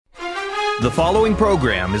The following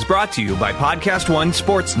program is brought to you by Podcast One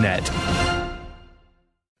Sportsnet.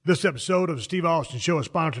 This episode of the Steve Austin Show is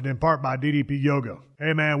sponsored in part by DDP Yoga.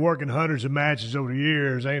 Hey man, working hundreds of matches over the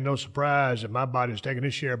years, ain't no surprise that my body's taking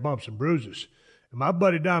its share of bumps and bruises. And my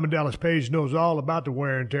buddy Diamond Dallas Page knows all about the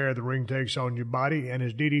wear and tear the ring takes on your body, and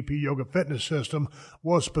his DDP Yoga fitness system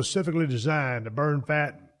was specifically designed to burn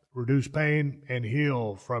fat, reduce pain, and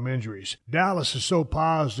heal from injuries. Dallas is so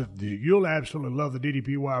positive that you'll absolutely love the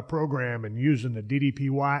DDPY program and using the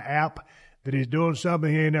DDPY app that he's doing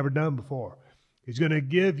something he ain't never done before. He's going to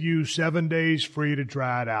give you 7 days free to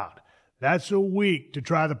try it out. That's a week to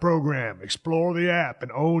try the program, explore the app,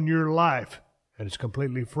 and own your life. And it's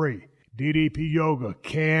completely free. DDP Yoga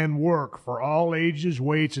can work for all ages,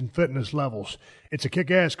 weights, and fitness levels. It's a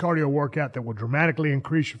kick-ass cardio workout that will dramatically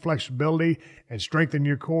increase your flexibility and strengthen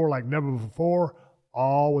your core like never before,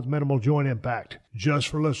 all with minimal joint impact. Just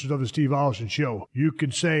for listeners of the Steve Austin Show, you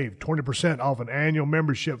can save 20% off an annual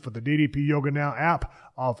membership for the DDP Yoga Now app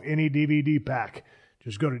off any DVD pack.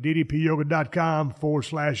 Just go to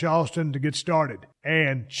ddpyoga.com/Austin to get started.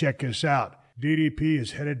 And check this out. DDP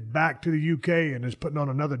is headed back to the UK and is putting on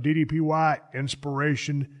another DDPY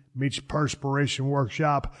Inspiration Meets Perspiration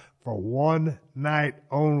workshop for one night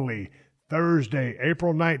only. Thursday,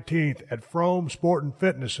 April 19th at Frome Sport and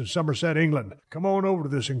Fitness in Somerset, England. Come on over to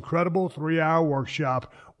this incredible 3-hour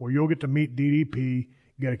workshop where you'll get to meet DDP,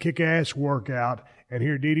 get a kick-ass workout, and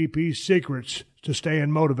hear DDP's secrets to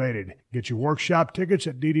staying motivated. Get your workshop tickets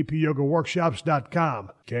at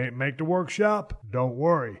ddpyogaworkshops.com. Can't make the workshop? Don't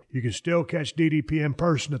worry. You can still catch DDP in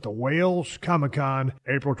person at the Wales Comic-Con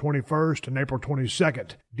April 21st and April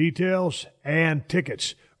 22nd. Details and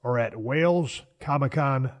tickets are at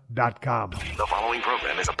walescomiccon.com. The following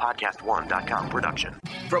program is a PodcastOne.com production.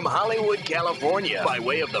 From Hollywood, California, by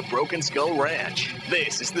way of the Broken Skull Ranch,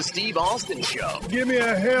 this is the Steve Austin Show. Give me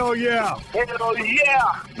a hell yeah. Hell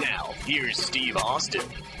yeah. Now, here's Steve Austin.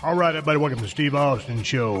 All right, everybody, welcome to the Steve Austin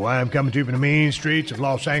Show. I am coming to you from the mean streets of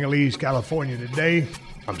Los Angeles, California today.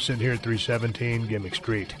 I'm sitting here at 317 Gimmick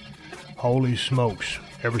Street. Holy smokes.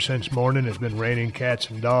 Ever since morning, it's been raining cats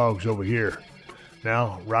and dogs over here.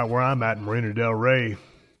 Now, right where I'm at in Marina Del Rey,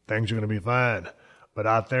 things are going to be fine. But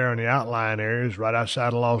out there in the outlying areas, right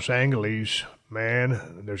outside of Los Angeles,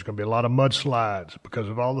 man, there's going to be a lot of mudslides because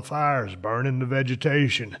of all the fires burning the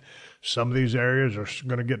vegetation. Some of these areas are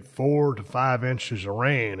going to get 4 to 5 inches of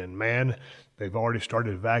rain, and man, they've already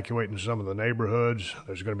started evacuating some of the neighborhoods.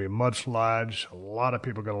 There's going to be mudslides. A lot of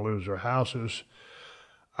people are going to lose their houses.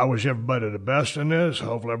 I wish everybody the best in this.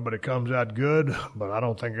 Hopefully everybody comes out good, but I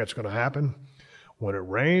don't think that's going to happen. When it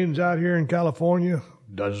rains out here in California,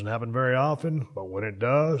 it doesn't happen very often, but when it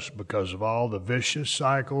does, because of all the vicious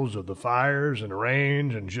cycles of the fires and the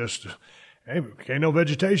rains and just, can't no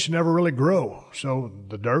vegetation ever really grow. So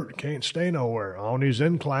the dirt can't stay nowhere. On these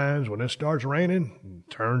inclines, when it starts raining,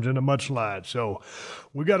 it turns into mudslides. So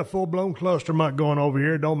we got a full-blown cluster muck going over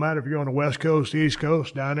here. Don't matter if you're on the West Coast, the East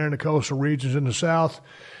Coast, down there in the coastal regions in the South.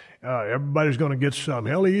 Everybody's going to get some.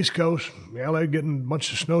 Hell, the East Coast, they're getting a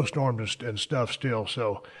bunch of snowstorms and stuff still.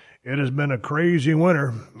 So it has been a crazy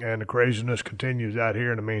winter, and the craziness continues out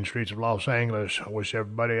here in the main streets of Los Angeles. I wish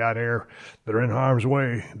everybody out here that are in harm's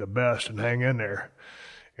way the best and hang in there.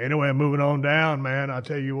 Anyway, moving on down, man, I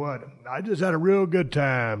tell you what, I just had a real good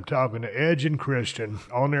time talking to Edge and Christian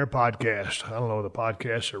on their podcast. I don't know, the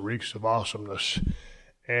podcast that reeks of awesomeness.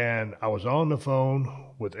 And I was on the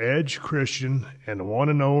phone with Edge Christian and the one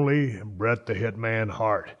and only Bret the Hitman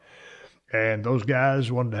Hart. And those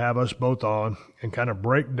guys wanted to have us both on and kind of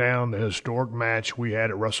break down the historic match we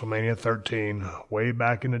had at WrestleMania 13 way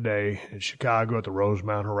back in the day in Chicago at the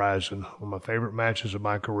Rosemount Horizon, one of my favorite matches of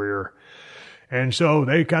my career. And so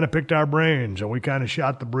they kind of picked our brains, and we kind of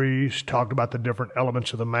shot the breeze, talked about the different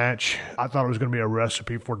elements of the match. I thought it was going to be a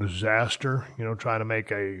recipe for disaster, trying to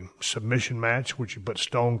make a submission match, which you put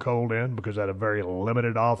Stone Cold in because I had a very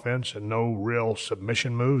limited offense and no real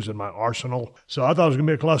submission moves in my arsenal. So I thought it was going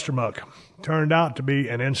to be a clustermuck. Turned out to be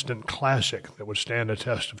an instant classic that would stand the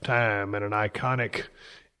test of time and an iconic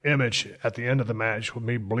image at the end of the match with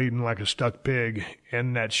me bleeding like a stuck pig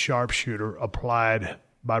in that sharpshooter applied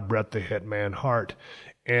by Bret the Hitman Hart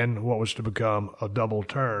in what was to become a double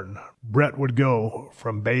turn. Bret would go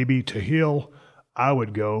from baby to heel. I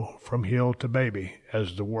would go from heel to baby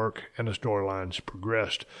as the work and the storylines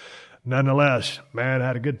progressed. Nonetheless, man, I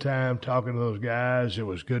had a good time talking to those guys. It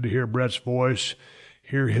was good to hear Bret's voice,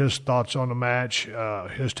 hear his thoughts on the match,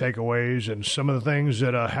 his takeaways, and some of the things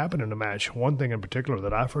that happened in the match. One thing in particular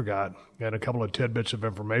that I forgot, and a couple of tidbits of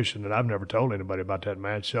information that I've never told anybody about that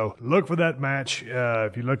match. So look for that match.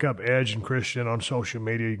 If you look up Edge and Christian on social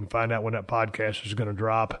media, you can find out when that podcast is going to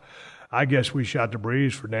drop. I guess we shot the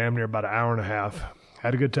breeze for damn near about an hour and a half.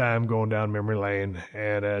 Had a good time going down memory lane,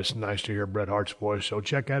 and it's nice to hear Bret Hart's voice, so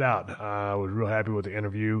check that out. I was real happy with the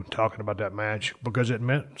interview, talking about that match, because it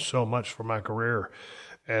meant so much for my career.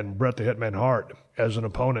 And Bret the Hitman Hart, as an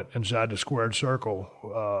opponent inside the squared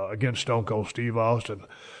circle against Stone Cold Steve Austin,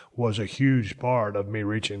 was a huge part of me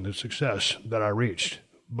reaching the success that I reached.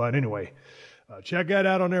 But anyway, check that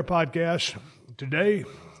out on their podcast. Today,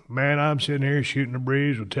 man, I'm sitting here shooting the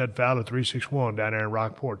breeze with TedFowler361 down there in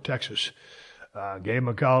Rockport, Texas. Gave him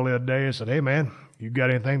a call the other day and said, hey, man, you got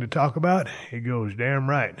anything to talk about? He goes, damn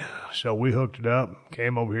right. So we hooked it up,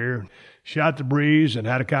 came over here, shot the breeze, and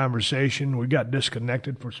had a conversation. We got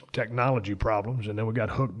disconnected for some technology problems, and then we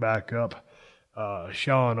got hooked back up.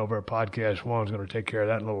 Sean over at Podcast One is going to take care of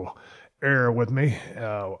that little error with me.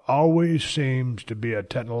 Always seems to be a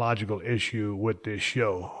technological issue with this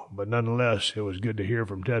show, but nonetheless, it was good to hear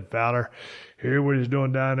from Ted Fowler. Hear what he's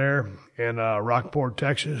doing down there in Rockport,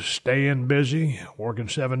 Texas, staying busy, working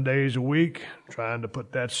 7 days a week, trying to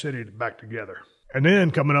put that city back together. And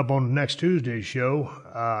then coming up on next Tuesday's show,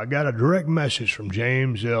 I got a direct message from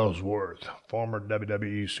James Ellsworth, former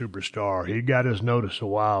WWE superstar. He got his notice a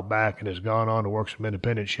while back and has gone on to work some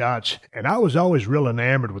independent shots. And I was always real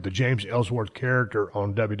enamored with the James Ellsworth character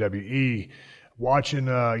on WWE. Watching,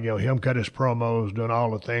 him cut his promos, doing all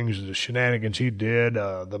the things, the shenanigans he did,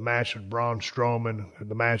 the match with Braun Strowman,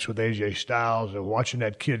 the match with AJ Styles, and watching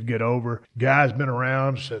that kid get over. Guy's been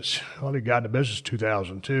around since, he got into business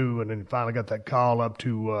 2002, and then he finally got that call up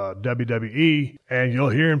to WWE, and you'll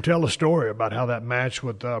hear him tell a story about how that match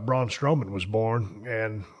with Braun Strowman was born,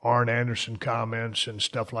 and Arn Anderson comments and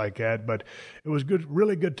stuff like that. But it was good,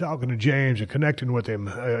 really good talking to James and connecting with him.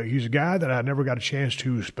 He's a guy that I never got a chance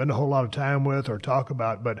to spend a whole lot of time with or talk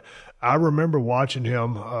about, but I remember watching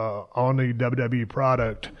him on the WWE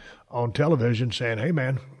product on television saying, hey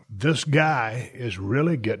man, this guy is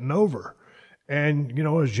really getting over. And,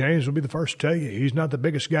 as James will be the first to tell you, he's not the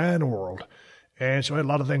biggest guy in the world. And so he had a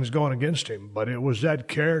lot of things going against him, but it was that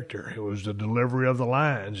character. It was the delivery of the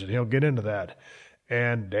lines, and he'll get into that.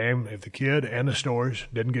 And damn, if the kid and the stories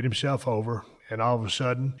didn't get himself over, and all of a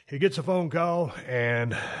sudden he gets a phone call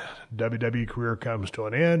and WWE career comes to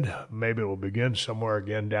an end. Maybe it will begin somewhere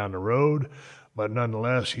again down the road. But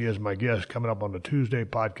nonetheless, he is my guest coming up on the Tuesday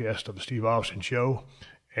podcast of the Steve Austin Show.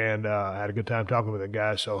 And I had a good time talking with that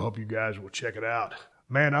guy, so I hope you guys will check it out.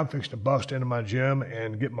 Man, I'm fixing to bust into my gym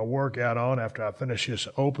and get my workout on after I finish this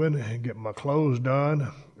open and get my clothes done.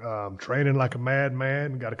 I'm training like a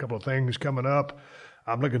madman. Got a couple of things coming up.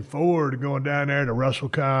 I'm looking forward to going down there to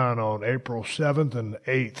WrestleCon on April 7th and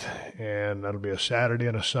 8th, and that'll be a Saturday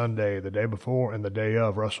and a Sunday, the day before and the day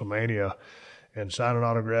of WrestleMania, and signing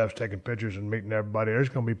autographs, taking pictures, and meeting everybody. There's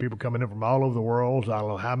going to be people coming in from all over the world. I don't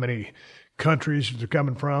know how many countries they're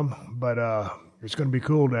coming from, but it's going to be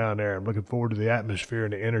cool down there. I'm looking forward to the atmosphere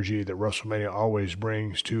and the energy that WrestleMania always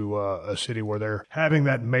brings to a city where they're having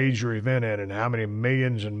that major event in, and how many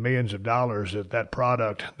millions and millions of dollars that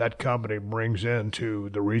product, that company brings into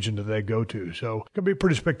the region that they go to. So it's going to be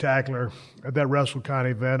pretty spectacular at that WrestleCon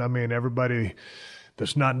event. I mean, everybody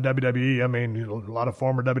that's not in WWE, a lot of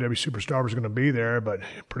former WWE superstars are going to be there, but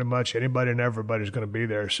pretty much anybody and everybody's going to be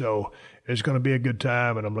there. So it's going to be a good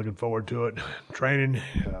time, and I'm looking forward to it. Training,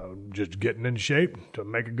 just getting in shape to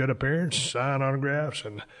make a good appearance, sign autographs,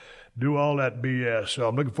 and do all that BS. So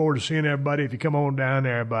I'm looking forward to seeing everybody if you come on down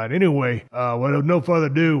there. But anyway, with no further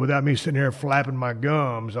ado, without me sitting here flapping my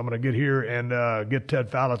gums, I'm going to get here and get Ted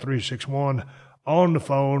Fowler361 on the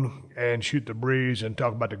phone and shoot the breeze and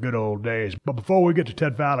talk about the good old days. But before we get to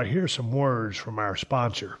Ted Fowler, here's some words from our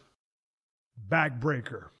sponsor.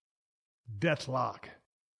 Backbreaker, Deathlock,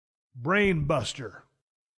 Brainbuster,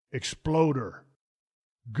 Exploder,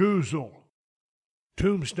 Goozle,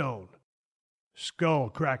 Tombstone,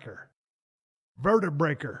 Skullcracker,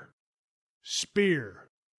 Vertebreaker, Spear,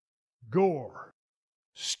 Gore,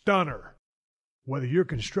 Stunner. Whether you're a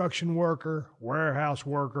construction worker, warehouse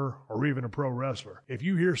worker, or even a pro wrestler, if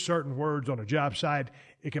you hear certain words on a job site,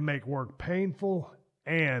 it can make work painful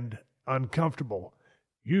and uncomfortable,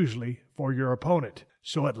 usually for your opponent.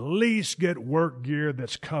 So at least get work gear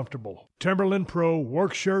that's comfortable. Timberland Pro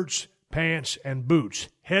work shirts, pants, and boots.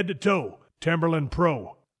 Head to toe, Timberland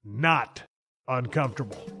Pro. Not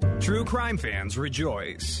uncomfortable. True crime fans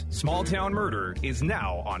rejoice. Small Town Murder is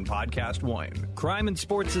now on Podcast One. Crime and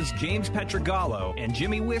Sports' James Petrogallo and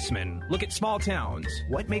Jimmy Wisman look at small towns,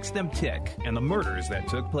 what makes them tick, and the murders that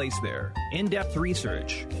took place there. In-depth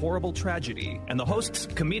research, horrible tragedy, and the host's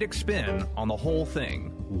comedic spin on the whole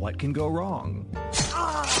thing. What can go wrong?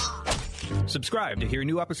 Subscribe to hear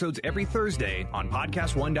new episodes every Thursday on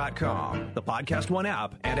PodcastOne.com, the Podcast One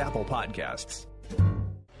app, and Apple Podcasts.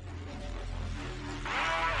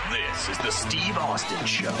 This is the Steve Austin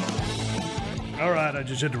Show. All right, I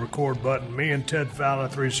just hit the record button. Me and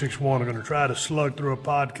TedFowler361 are going to try to slug through a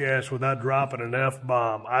podcast without dropping an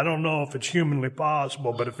F-bomb. I don't know if it's humanly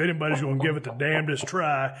possible, but if anybody's going to give it the damnedest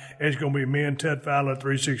try, it's going to be me and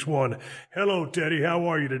TedFowler361. Hello, Teddy. How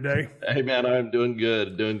are you today? Hey, man, I'm doing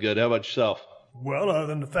good. How about yourself? Well, other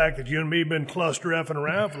than the fact that you and me been cluster effing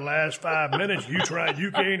around for the last 5 minutes, you can't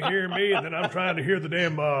hear me, and then I'm trying to hear the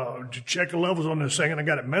damn, to check the levels on this thing, and I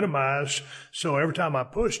got it minimized. So every time I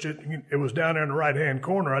pushed it, it was down there in the right-hand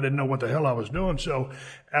corner. I didn't know what the hell I was doing. So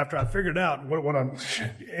after I figured out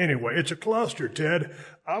anyway, it's a cluster, Ted.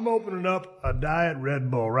 I'm opening up a Diet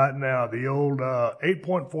Red Bull right now, the old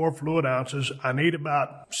 8.4 fluid ounces. I need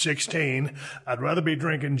about 16. I'd rather be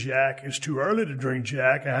drinking Jack. It's too early to drink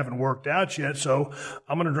Jack. I haven't worked out yet, so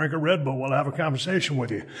I'm going to drink a Red Bull while I have a conversation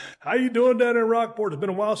with you. How you doing down in Rockport? It's been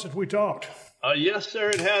a while since we talked. Yes,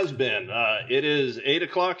 sir, it has been. It is 8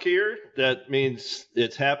 o'clock here. That means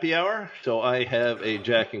it's happy hour. So I have a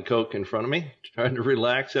Jack and Coke in front of me, trying to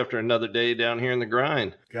relax after another day down here in the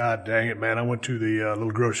grind. God dang it, man. I went to the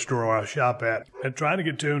little grocery store I shop at and trying to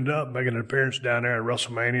get tuned up, making an appearance down there at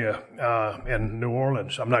WrestleMania in New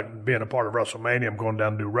Orleans. I'm not being a part of WrestleMania. I'm going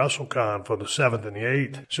down to do WrestleCon for the 7th and the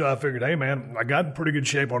 8th. So I figured, hey, man, I got in pretty good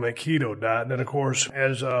shape on that keto diet. And then, of course,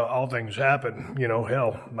 as all things happen,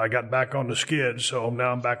 I got back on the skid. So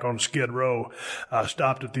now I'm back on Skid Row. I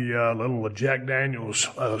stopped at the little Jack Daniels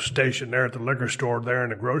station there at the liquor store there in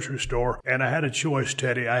the grocery store. And I had a choice,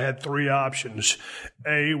 Teddy. I had 3 options.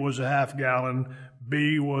 A was a half gallon,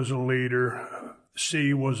 B was a liter,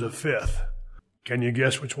 C was a fifth. Can you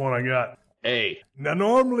guess which one I got? A. Now,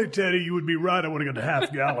 normally, Teddy, you would be right. I would have got a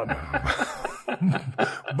half gallon.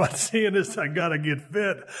 But seeing as I got to get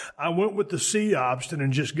fit, I went with the C option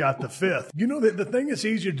and just got the fifth. The thing that's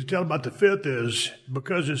easier to tell about the fifth is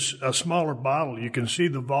because it's a smaller bottle, you can see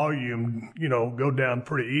the volume, go down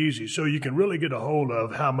pretty easy. So you can really get a hold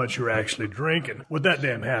of how much you're actually drinking. With that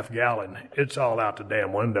damn half gallon, it's all out the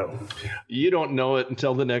damn window. You don't know it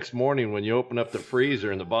until the next morning when you open up the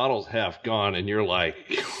freezer and the bottle's half gone and you're like...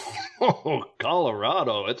 Oh,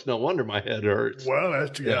 Colorado. It's no wonder my head hurts. Well,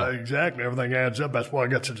 that's exactly. Everything adds up. That's why I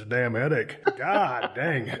got such a damn headache. God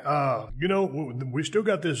dang. We still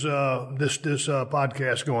got this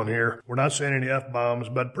podcast going here. We're not saying any F-bombs,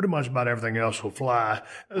 but pretty much about everything else will fly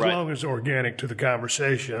as long as it's organic to the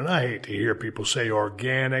conversation. And I hate to hear people say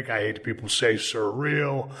organic. I hate people say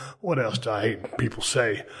surreal. What else do I hate people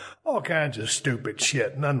say? All kinds of stupid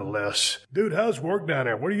shit, nonetheless. Dude, how's work down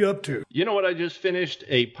there? What are you up to? You know what? I just finished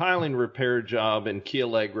a piling repair job in Key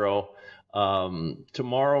Allegro.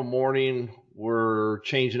 Tomorrow morning, we're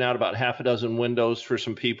changing out about half a dozen windows for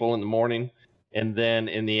some people in the morning. And then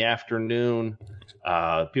in the afternoon,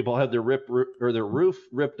 people had their roof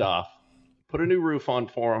ripped off, put a new roof on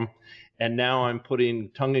for them. And now I'm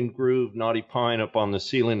putting tongue and groove Naughty Pine up on the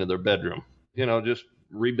ceiling of their bedroom. Just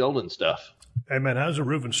rebuilding stuff. Hey, man, how's the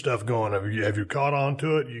roofing stuff going? Have you caught on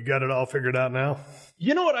to it? You got it all figured out now?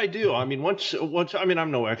 You know what I do? I mean, once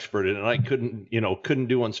I'm no expert in it. I couldn't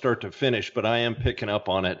do one start to finish, but I am picking up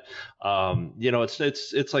on it.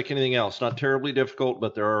 It's like anything else, not terribly difficult,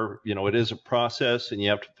 but there are, it is a process and you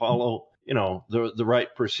have to follow, the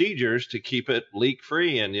right procedures to keep it leak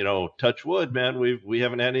free. And, touch wood, man, we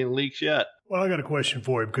haven't had any leaks yet. Well, I got a question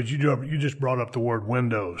for you because you just brought up the word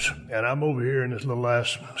windows. And I'm over here in this little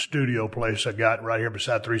last studio place I got right here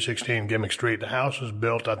beside 316 Gimmick Street. The house was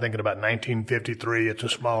built, I think, in about 1953. It's a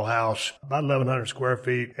small house, about 1,100 square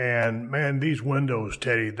feet. And, man, these windows,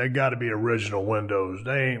 Teddy, they got to be original windows.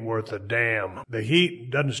 They ain't worth a damn. The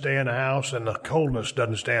heat doesn't stay in the house and the coldness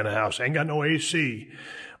doesn't stay in the house. Ain't got no AC.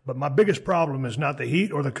 But my biggest problem is not the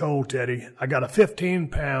heat or the cold, Teddy. I got a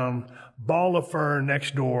 15-pound ball of fur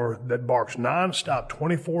next door that barks nonstop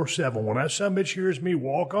 24/7. When that sumbitch hears me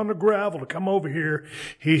walk on the gravel to come over here,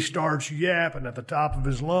 he starts yapping at the top of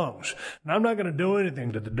his lungs. Now, I'm not going to do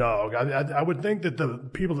anything to the dog. I would think that the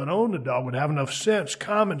people that own the dog would have enough sense,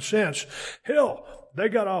 common sense. Hell, they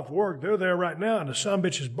got off work. They're there right now, and the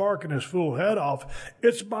sumbitch is barking his full head off.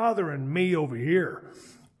 It's bothering me over here.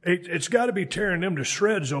 It's got to be tearing them to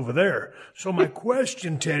shreds over there. So my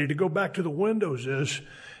question, Teddy, to go back to the windows is,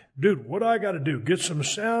 dude, what I got to do? Get some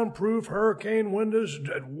soundproof hurricane windows?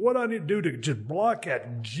 What I need to do to just block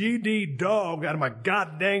that GD dog out of my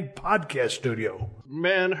goddamn podcast studio?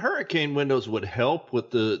 Man, hurricane windows would help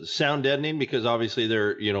with the sound deadening because obviously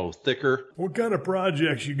they're, thicker. What kind of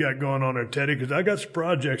projects you got going on there, Teddy? Because I got some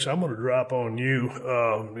projects I'm going to drop on you.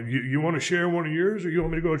 You want to share one of yours, or you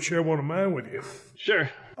want me to go share one of mine with you? Sure.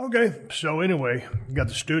 Okay, so anyway, got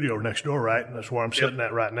the studio next door, right? And that's where I'm sitting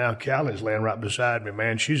at right now. Callie's laying right beside me,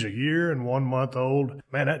 man. She's 1 year and 1 month old.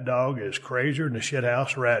 Man, that dog is crazier than a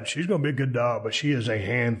shithouse rat. She's going to be a good dog, but she is a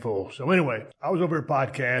handful. So anyway, I was over at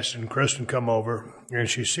podcast, and Kristen come over, and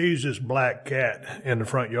she sees this black cat in the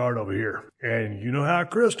front yard over here. And you know how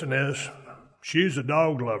Kristen is. She's a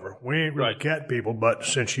dog lover. We ain't really cat people, but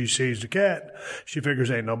since she sees the cat, she figures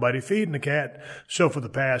ain't nobody feeding the cat. So for the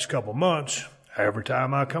past couple months, every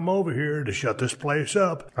time I come over here to shut this place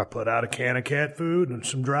up, I put out a can of cat food and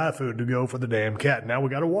some dry food to go for the damn cat. Now we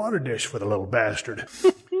got a water dish for the little bastard.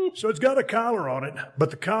 So it's got a collar on it, but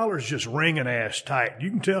the collar's just ringing ass tight. You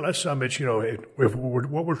can tell that's some bitch,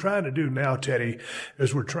 what we're trying to do now, Teddy,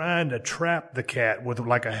 is we're trying to trap the cat with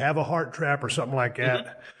like a have a heart trap or something like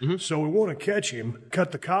that. Mm-hmm. So we want to catch him,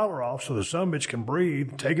 cut the collar off so the son bitch can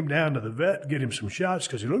breathe, take him down to the vet, get him some shots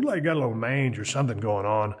because he looked like he got a little mange or something going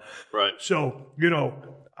on. Right. So,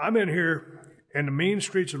 I'm in here in the mean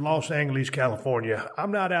streets of Los Angeles, California.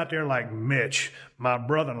 I'm not out there like Mitch, my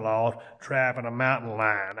brother-in-law, trapping a mountain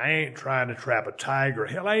lion. I ain't trying to trap a tiger.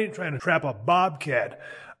 Hell, I ain't trying to trap a bobcat.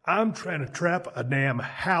 I'm trying to trap a damn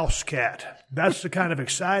house cat. That's the kind of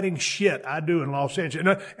exciting shit I do in Los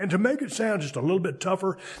Angeles. And to make it sound just a little bit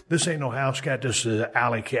tougher, this ain't no house cat. This is an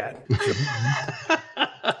alley cat.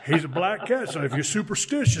 He's a black cat, so if you're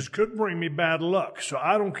superstitious, could bring me bad luck. So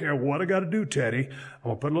I don't care what I got to do, Teddy. I'm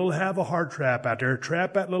going to put a little have a heart trap out there,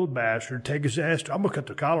 trap that little bastard, take his ass. I'm going to cut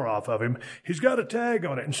the collar off of him. He's got a tag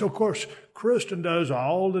on it. And so, of course, Kristen does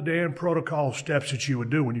all the damn protocol steps that you would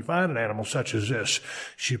do when you find an animal such as this.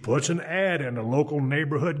 She puts an ad in the local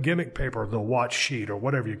neighborhood gimmick paper, the watch sheet, or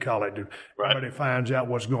whatever you call it. Everybody finds out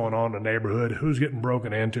what's going on in the neighborhood, who's getting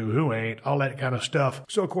broken into, who ain't, all that kind of stuff.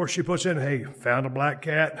 So, of course, she puts in, hey, found a black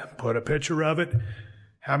cat, put a picture of it.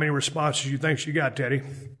 How many responses do you think she got, Teddy?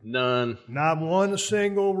 None. Not one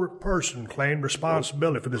single person claimed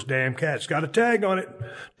responsibility for this damn cat. It's got a tag on it.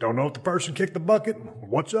 Don't know if the person kicked the bucket.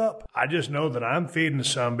 What's up? I just know that I'm feeding the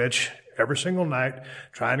sumbitch every single night,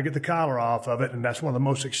 trying to get the collar off of it, and that's one of the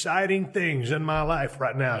most exciting things in my life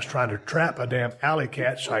right now is trying to trap a damn alley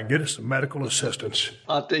cat so I can get us some medical assistance.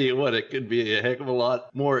 I'll tell you what, it could be a heck of a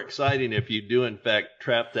lot more exciting if you do, in fact,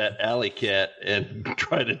 trap that alley cat and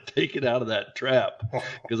try to take it out of that trap,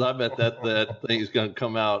 because I bet that thing's going to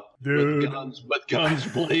come out with guns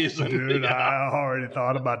blazing. Dude, I already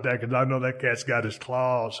thought about that because I know that cat's got his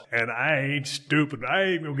claws, and I ain't stupid. I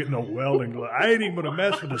ain't going to get no welding glove. I ain't even going to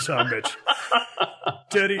mess with the sumbitch.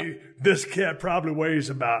 Teddy, this cat probably weighs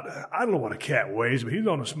about, I don't know what a cat weighs, but he's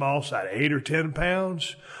on the small side, 8 or 10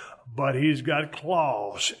 pounds. But he's got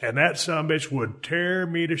claws, and that sumbitch would tear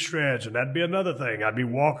me to shreds, and that'd be another thing. I'd be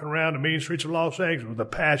walking around the mean streets of Los Angeles with a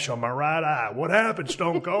patch on my right eye. What happened,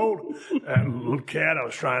 Stone Cold? That little cat I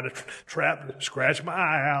was trying to trap, scratch my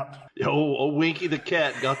eye out. Oh, Winky the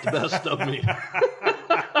cat got the best of me.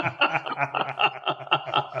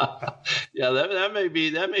 Yeah, that may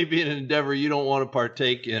be an endeavor you don't want to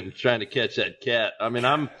partake in, trying to catch that cat. I mean,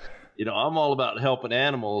 I'm all about helping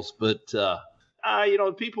animals, but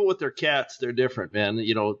people with their cats, they're different, man.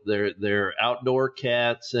 They're outdoor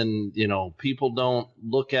cats, and people don't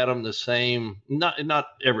look at them the same. Not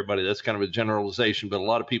everybody. That's kind of a generalization, but a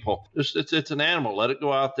lot of people. It's an animal. Let it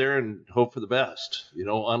go out there and hope for the best.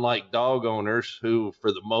 Unlike dog owners who,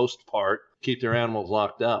 for the most part, keep their animals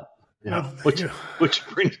locked up. Which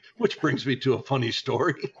brings me to a funny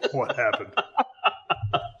story. What happened?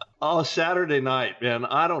 Saturday night, man.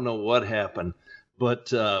 I don't know what happened.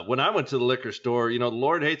 But when I went to the liquor store, the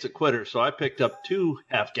Lord hates a quitter, so I picked up 2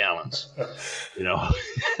 half gallons.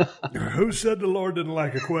 Who said the Lord didn't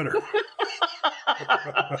like a quitter?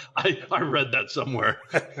 I read that somewhere.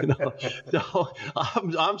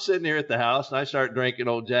 I'm sitting here at the house, and I start drinking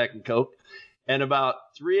old Jack and Coke. And about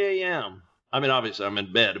 3 a.m., I mean, obviously I'm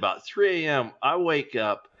in bed. About 3 a.m., I wake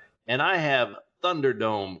up, and I have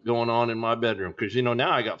Thunderdome going on in my bedroom because,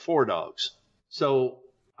 now I got 4 dogs. So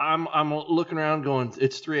I'm looking around going,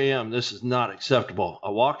 it's 3 a.m. This is not acceptable. I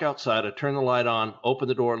walk outside. I turn the light on, open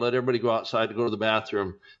the door, let everybody go outside to go to the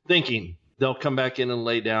bathroom, thinking they'll come back in and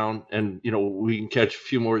lay down and, we can catch a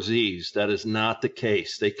few more Z's. That is not the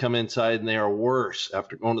case. They come inside and they are worse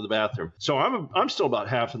after going to the bathroom. So I'm still about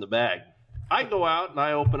half in the bag. I go out and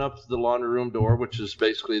I open up the laundry room door, which is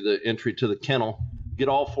basically the entry to the kennel. get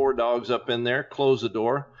all 4 dogs up in there, close the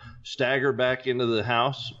door, stagger back into the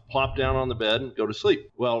house, plop down on the bed, and go to sleep.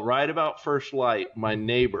 Well, right about first light, my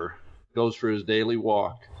neighbor goes for his daily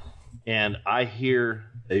walk, and I hear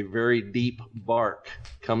a very deep bark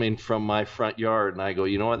coming from my front yard. And I go,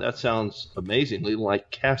 you know what? That sounds amazingly like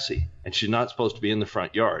Cassie, and she's not supposed to be in the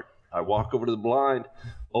front yard. I walk over to the blind,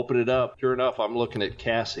 open it up. Sure enough, I'm looking at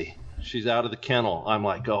Cassie. She's out of the kennel. I'm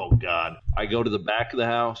like, oh, God. I go to the back of the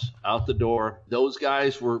house, out the door. Those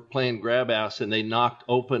guys were playing grab ass, and they knocked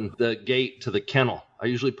open the gate to the kennel. I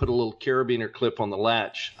usually put a little carabiner clip on the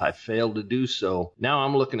latch. I failed to do so. Now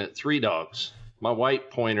I'm looking at 3 dogs. My white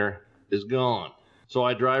pointer is gone. So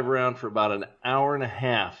I drive around for about an hour and a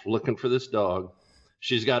half looking for this dog.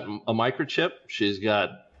 She's got a microchip. She's got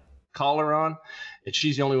collar on, and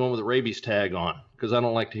she's the only one with a rabies tag on, because I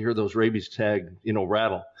don't like to hear those rabies tag,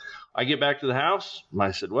 rattle. I get back to the house, and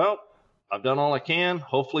I said, well, I've done all I can.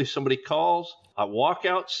 Hopefully somebody calls. I walk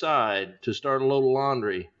outside to start a load of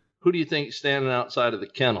laundry. Who do you think is standing outside of the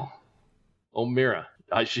kennel? Oh, Mira.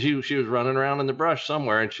 She was running around in the brush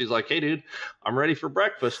somewhere, and she's like, hey, dude, I'm ready for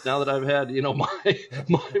breakfast now that I've had, but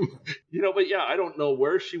yeah, I don't know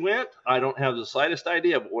where she went. I don't have the slightest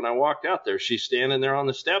idea. But when I walked out there, she's standing there on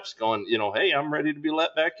the steps going, hey, I'm ready to be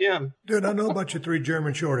let back in. Dude, I know about your 3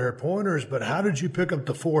 German short-hair pointers, but how did you pick up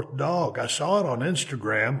the 4th dog? I saw it on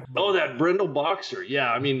Instagram. Oh, that brindle boxer.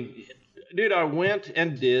 Yeah, dude, I went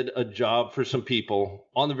and did a job for some people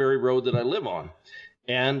on the very road that I live on.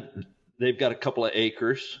 And they've got a couple of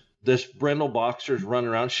acres. This brindle boxer's running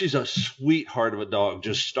around. She's a sweetheart of a dog,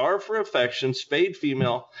 just starved for affection, spayed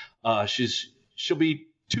female. She'll be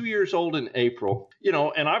 2 years old in April,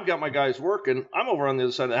 and I've got my guys working. I'm over on the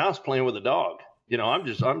other side of the house playing with a dog. I'm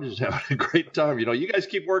just having a great time. You guys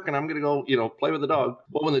keep working. I'm going to go, play with the dog.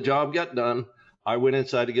 But when the job got done, I went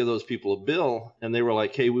inside to give those people a bill, and they were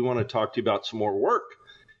like, hey, we want to talk to you about some more work.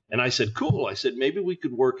 And I said, cool. I said, maybe we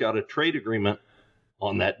could work out a trade agreement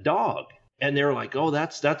on that dog. And they were like, oh,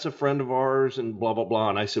 that's a friend of ours and blah, blah, blah.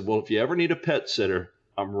 And I said, well, if you ever need a pet sitter,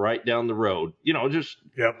 I'm right down the road, just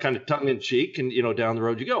kind of tongue in cheek, and, down the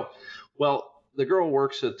road you go. Well, the girl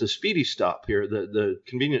works at the Speedy Stop here, the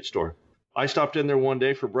convenience store. I stopped in there one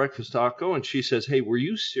day for breakfast taco, and she says, hey, were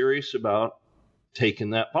you serious about taking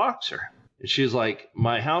that boxer? And she's like,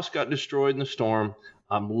 my house got destroyed in the storm.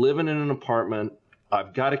 I'm living in an apartment.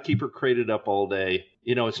 I've got to keep her crated up all day.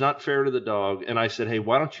 It's not fair to the dog. And I said, hey,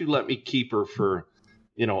 why don't you let me keep her for,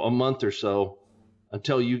 a month or so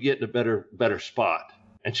until you get in a better spot?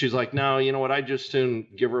 And she's like, no, you know what? I just soon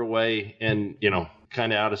give her away and,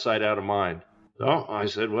 kind of out of sight, out of mind. So I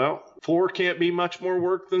said, well, 4 can't be much more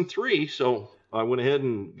work than 3. So I went ahead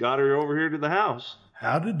and got her over here to the house.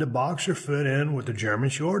 How did the boxer fit in with the German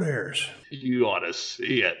short hairs? You ought to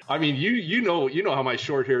see it. You know how my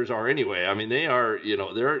short hairs are anyway. They are,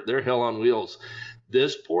 they're hell on wheels.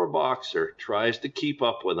 This poor boxer tries to keep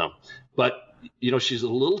up with them, but she's a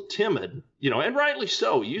little timid, and rightly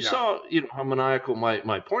so. You saw, how maniacal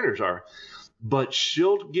my pointers are, but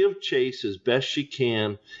she'll give chase as best she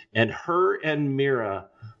can, and her and Mira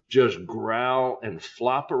just growl and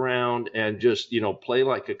flop around and just, play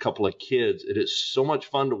like a couple of kids. It is so much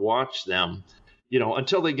fun to watch them,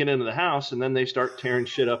 until they get into the house, and then they start tearing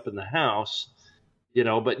shit up in the house,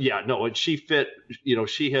 but yeah, no, and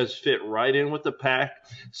she has fit right in with the pack,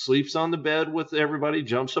 sleeps on the bed with everybody,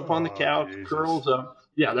 jumps up on the couch, Jesus. Curls up.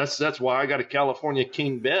 Yeah, that's why I got a California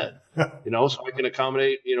king bed, so I can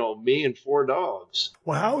accommodate, me and 4 dogs.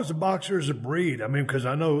 Well, how is the boxer as a breed? Because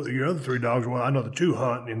I know your other 3 dogs, well, I know the 2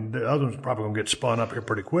 hunt, and the other one's probably going to get spun up here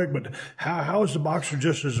pretty quick, but how is the boxer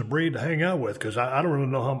just as a breed to hang out with? Because I don't really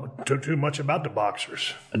know too much about the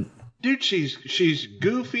boxers. Dude, she's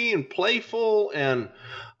goofy and playful and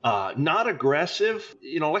not aggressive.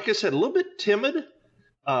 Like I said, a little bit timid.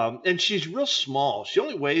 And she's real small. She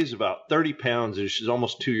only weighs about 30 pounds, and she's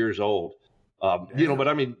almost 2 years old. But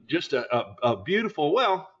just a beautiful.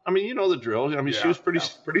 Well, the drill. She was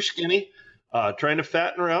pretty skinny. Trying to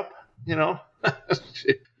fatten her up.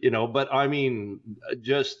 But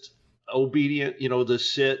just obedient. The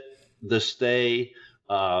sit, the stay.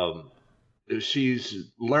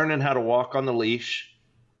 She's learning how to walk on the leash.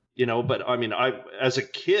 But as a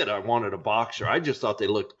kid, I wanted a boxer. I just thought they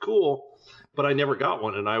looked cool. But I never got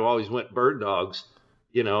one, and I always went bird dogs,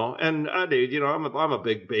 and I did, I'm a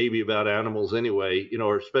big baby about animals anyway,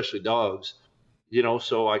 or especially dogs,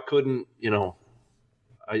 so I couldn't,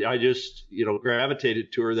 I just,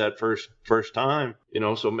 gravitated to her that first time,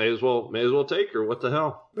 so may as well take her. What the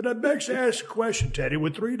hell? But that begs to ask a question, Teddy.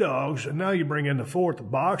 With 3 dogs, and now you bring in the 4th, the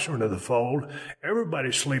boxer, into the fold,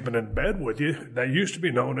 everybody's sleeping in bed with you. That used to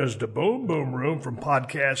be known as the Boom Boom Room from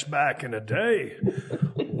podcasts back in the day.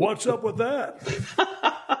 What's up with that?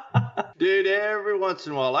 Dude, every once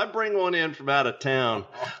in a while, I bring one in from out of town.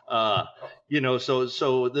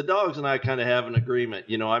 So the dogs and I kind of have an agreement.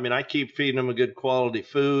 I keep feeding them a good quality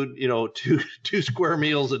food, 2 square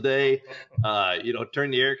meals a day,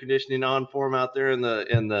 turn the air conditioning on for them out there in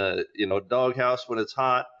the dog house when it's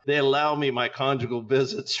hot. They allow me my conjugal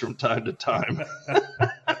visits from time to time.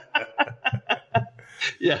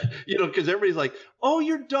 Yeah, because everybody's like, oh,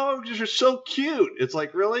 your dogs are so cute. It's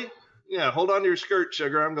like, really? Yeah, hold on to your skirt,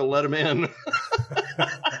 sugar. I'm going to let them in.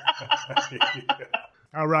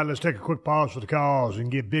 All right, let's take a quick pause for the calls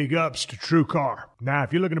and give big ups to TrueCar. Now,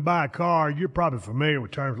 if you're looking to buy a car, you're probably familiar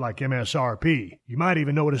with terms like MSRP. You might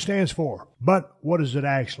even know what it stands for. But what does it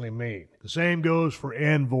actually mean? The same goes for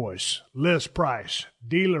invoice, list price,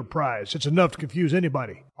 dealer price. It's enough to confuse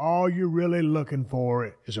anybody. All you're really looking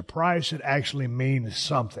for is a price that actually means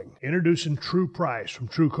something. Introducing True Price from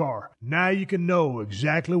TrueCar. Now you can know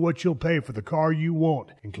exactly what you'll pay for the car you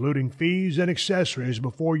want, including fees and accessories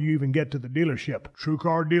before you even get to the dealership.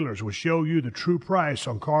 TrueCar dealers will show you the true price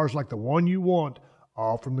on cars like the one you want,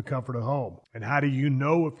 all from the comfort of home. And how do you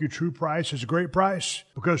know if your true price is a great price?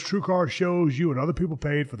 Because TrueCar shows you what other people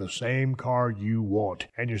paid for the same car you want.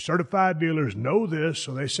 And your certified dealers know this,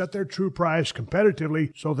 so they set their true price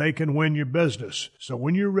competitively so they can win your business. So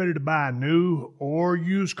when you're ready to buy a new or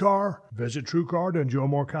used car, visit TrueCar to enjoy a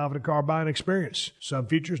more confident car buying experience. Some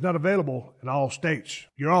features not available in all states.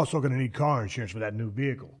 You're also going to need car insurance for that new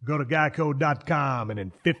vehicle. Go to geico.com and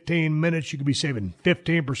in 15 minutes you could be saving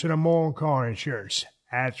 15% or more on car insurance.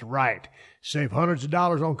 That's right. Save hundreds of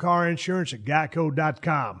dollars on car insurance at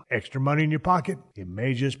geico.com. Extra money in your pocket? It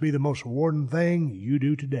may just be the most rewarding thing you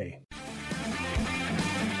do today.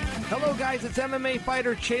 Hello, guys. It's MMA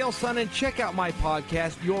fighter Chael Sonnen. Check out my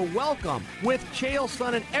podcast, You're Welcome, with Chael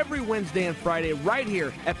Sonnen every Wednesday and Friday right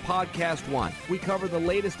here at Podcast One. We cover the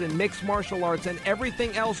latest in mixed martial arts and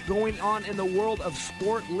everything else going on in the world of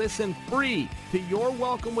sport. Listen free to You're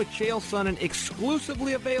Welcome with Chael Sonnen,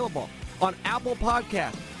 exclusively available on Apple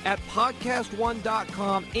Podcasts, at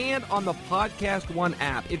podcastone.com, and on the Podcast One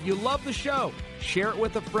app. If you love the show, share it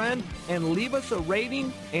with a friend and leave us a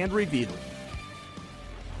rating and review.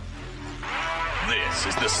 This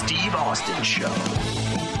is the Steve Austin Show.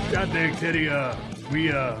 God dang, Teddy,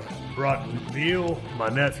 we brought Neil, my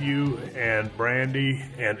nephew, and Brandy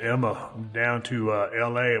and Emma down to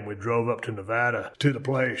L.A., and we drove up to Nevada to the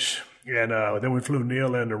place. And then we flew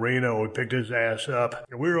Neil into Reno. We picked his ass up.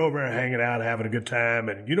 And we were over there hanging out, having a good time.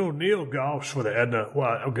 And, Neil golfs for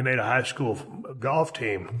the Grenada High School golf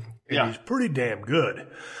team. And he's pretty damn good.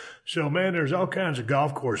 So, man, there's all kinds of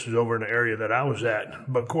golf courses over in the area that I was at.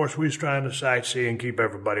 But, of course, we was trying to sightsee and keep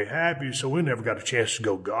everybody happy, so we never got a chance to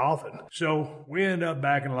go golfing. So we end up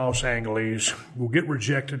back in Los Angeles. We'll get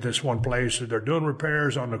rejected at this one place. They're doing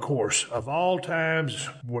repairs on the course. Of all times,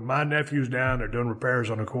 when my nephew's down, they're doing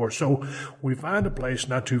repairs on the course. So we find a place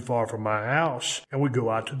not too far from my house, and we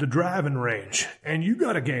go out to the driving range. And you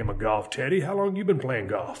got a game of golf, Teddy. How long you been playing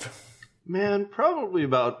golf? Man, probably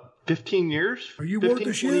about 15 years. Are you worth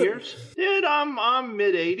the shit? Years. Dude, I'm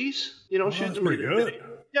mid-80s. That's pretty good.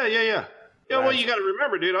 Yeah. Yeah, well, you got to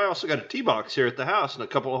remember, dude, I also got a tee box here at the house and a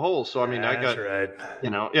couple of holes. So, I mean, I got, right.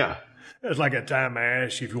 Yeah. It's like that time I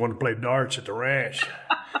asked you if you wanted to play darts at the ranch.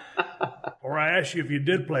 Or I asked you if you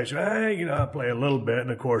did play. So, I play a little bit.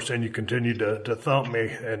 And, of course, then you continued to thump me.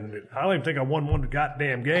 And I don't even think I won one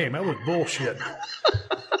goddamn game. That was bullshit.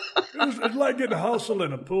 It's like getting hustled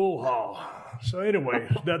in a pool hall. So anyway,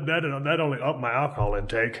 that only upped my alcohol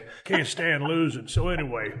intake. Can't stand losing. So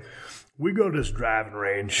anyway, we go to this driving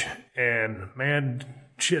range, and man,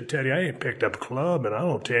 shit, Teddy, I ain't picked up a club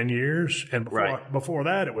in, 10 years. And before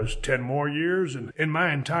that, it was 10 more years. And in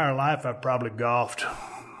my entire life, I've probably golfed,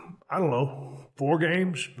 4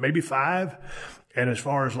 games, maybe 5. And as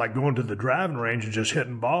far as like going to the driving range and just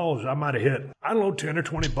hitting balls, I might have hit, 10 or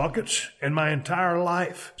 20 buckets in my entire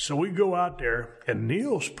life. So we go out there, and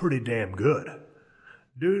Neil's pretty damn good.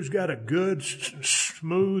 Dude's got a good,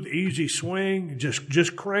 smooth, easy swing,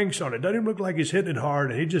 just cranks on it. Doesn't even look like he's hitting it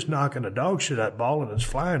hard, and he's just knocking the dog shit out of that ball, and it's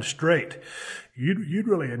flying straight. You'd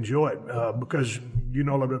really enjoy it because you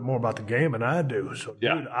know a little bit more about the game than I do. So,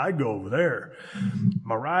 dude, I go over there.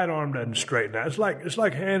 My right arm doesn't straighten out. It's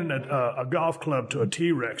like handing a golf club to a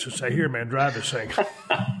T-Rex and say, "Here, man, drive this thing."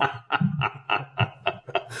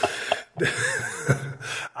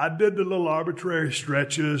 I did the little arbitrary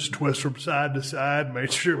stretches, twist from side to side,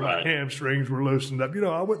 made sure my hamstrings were loosened up.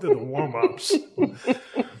 I went through the warm-ups.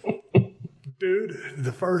 Dude,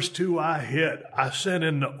 the first two I hit, I sent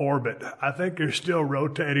into orbit. I think they're still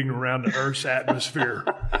rotating around the Earth's atmosphere.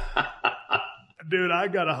 Dude, I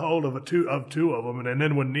got a hold of two of them, and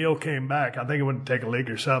then when Neil came back, I think he went to take a leak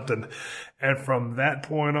or something, and from that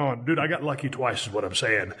point on, dude, I got lucky twice is what I'm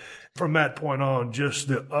saying. From that point on, just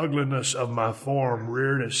the ugliness of my form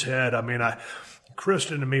reared its head. I mean,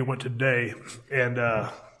 Kristen and me went today, and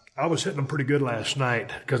I was hitting them pretty good last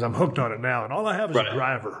night because I'm hooked on it now, and all I have is a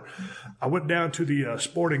driver. I went down to the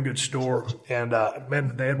sporting goods store, and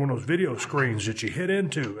man, they had one of those video screens that you hit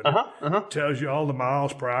into, and it tells you all the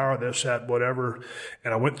miles per hour, this, that, whatever.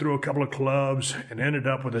 And I went through a couple of clubs and ended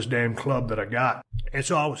up with this damn club that I got. And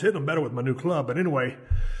so I was hitting them better with my new club. But anyway,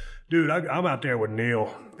 dude, I'm out there with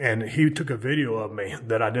Neil, and he took a video of me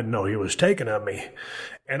that I didn't know he was taking of me.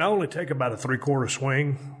 And I only take about a 3/4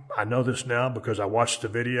 swing. I know this now because I watched the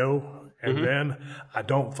video, and then I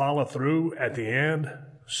don't follow through at the end.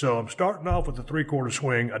 So I'm starting off with the 3/4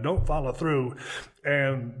 swing. I don't follow through,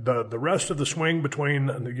 and the rest of the swing between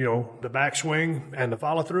the back swing and the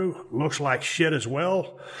follow through looks like shit as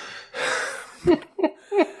well.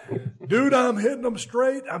 Dude, I'm hitting them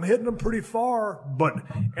straight. I'm hitting them pretty far.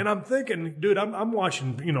 And I'm thinking, dude, I'm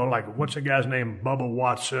watching, like, what's the guy's name? Bubba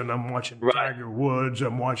Watson. I'm watching Tiger Woods.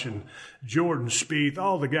 I'm watching Jordan Spieth.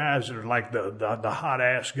 All the guys that are like the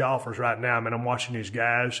hot-ass golfers right now. I mean, I'm watching these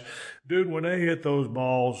guys. Dude, when they hit those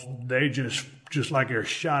balls, they just like they're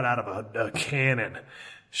shot out of a cannon.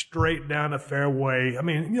 Straight down the fairway. I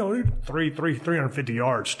mean, 350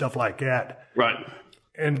 yards, stuff like that. Right.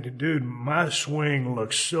 And, dude, my swing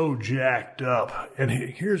looks so jacked up. And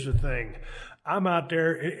here's the thing. I'm out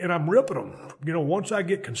there, and I'm ripping them. Once I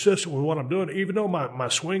get consistent with what I'm doing, even though my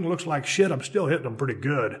swing looks like shit, I'm still hitting them pretty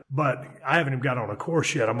good. But I haven't even got on a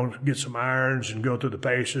course yet. I'm going to get some irons and go through the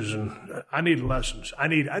paces, and I need lessons. I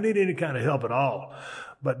need any kind of help at all.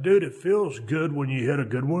 But, dude, it feels good when you hit a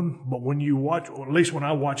good one. But when you watch, or at least when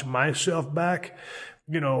I watch myself back,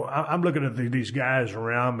 I'm looking at these guys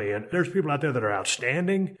around me, and there's people out there that are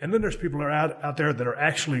outstanding, and then there's people that are out there that are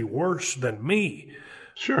actually worse than me.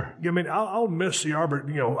 Sure. I mean, I'll miss the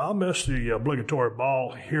I'll miss the obligatory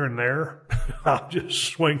ball here and there. I'll just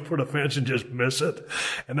swing for the fence and just miss it.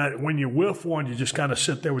 And when you whiff one, you just kind of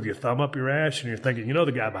sit there with your thumb up your ass, and you're thinking,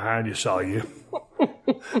 the guy behind you saw you.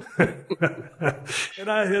 And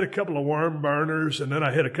I hit a couple of worm burners, and then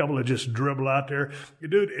I hit a couple of just dribble out there.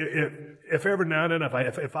 Dude, if every now and then,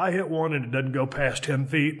 if I hit one and it doesn't go past 10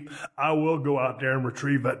 feet, I will go out there and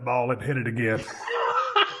retrieve that ball and hit it again.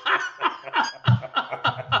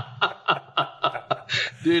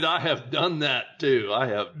 Dude, I have done that too.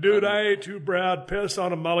 Dude, I ain't too proud. Piss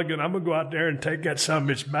on a mulligan. I'm going to go out there and take that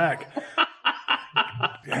sumbitch back.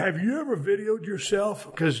 Have you ever videoed yourself?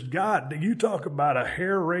 Because, God, you talk about a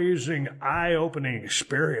hair-raising, eye-opening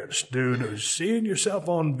experience, dude. Seeing yourself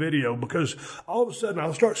on video, because all of a sudden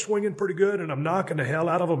I'll start swinging pretty good and I'm knocking the hell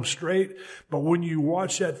out of them straight. But when you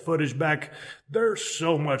watch that footage back, there's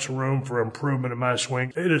so much room for improvement in my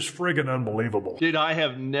swing. It is friggin' unbelievable. Dude, I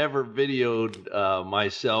have never videoed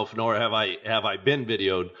myself, nor have I been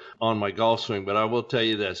videoed on my golf swing. But I will tell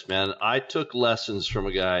you this, man. I took lessons from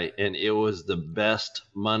a guy, and it was the best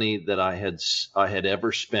money that I had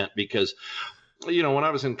ever spent, because when I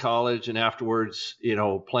was in college and afterwards,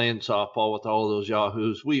 playing softball with all of those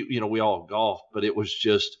yahoos, we all golfed, but it was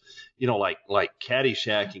just, like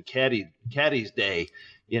Caddyshack and Caddy's day,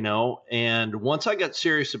 and once I got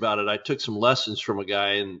serious about it, I took some lessons from a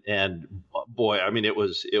guy, and boy, I mean, it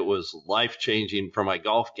was life-changing for my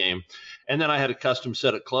golf game. And then I had a custom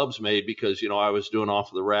set of clubs made because, I was doing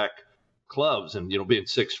off the rack clubs, and being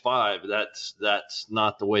 6'5", that's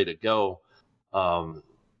not the way to go.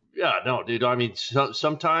 Yeah, no, dude. I mean,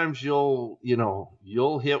 sometimes you'll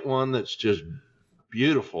hit one that's just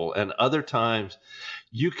beautiful, and other times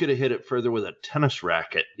you could have hit it further with a tennis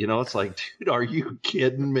racket. It's like, dude, are you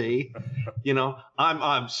kidding me?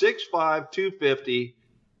 I'm 6'5", 250,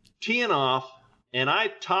 teeing off, and I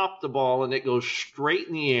top the ball, and it goes straight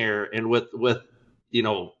in the air, and with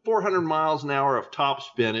 400 miles an hour of top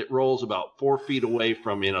spin, it rolls about 4 feet away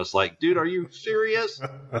from me. And I was like, dude, are you serious?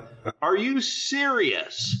 Are you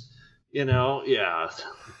serious? Yeah.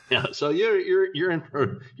 Yeah. So you're in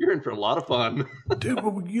for a lot of fun. Dude,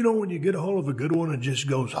 but when you get a hold of a good one, it just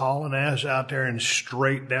goes hauling ass out there and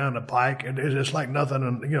straight down the pike. And it's like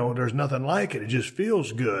nothing, there's nothing like it. It just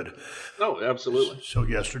feels good. Oh, absolutely. So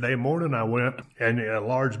yesterday morning I went, and a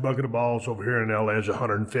large bucket of balls over here in LA is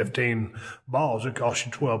 115 balls. It costs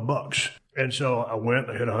you $12. And so I went,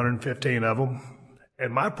 I hit 115 of them.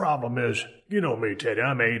 And my problem is, you know me, Teddy,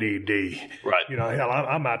 I'm ADD. Right. You know, hell,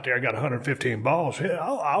 I'm out there, I got 115 balls.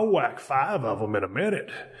 Hell, I'll whack 5 of them in a minute.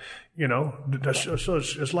 You know, so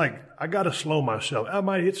it's like I got to slow myself. I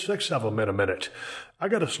might hit 6 of them in a minute. I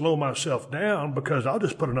got to slow myself down because I'll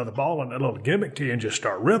just put another ball in that little gimmick tee and just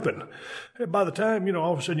start ripping. And by the time, you know,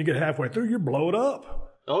 all of a sudden you get halfway through, you're blowed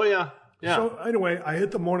up. Oh, yeah. Yeah. So anyway, I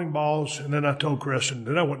hit the morning balls, and then I told Kristen.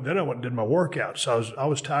 Then I went and did my workout. So I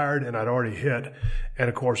was tired, and I'd already hit. And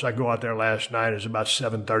of course, I go out there last night. It's about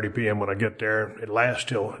 7:30 p.m. when I get there. It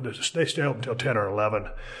lasts they stay open until 10 or 11.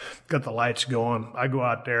 Got the lights going. I go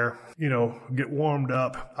out there, you know, get warmed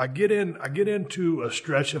up. I get into a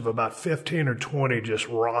stretch of about 15 or 20 just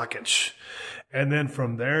rockets, and then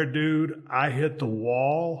from there, dude, I hit the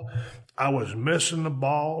wall. I was missing the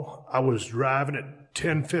ball. I was driving it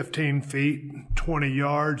 10, 15 feet, 20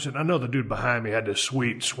 yards. And I know the dude behind me had this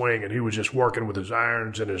sweet swing, and he was just working with his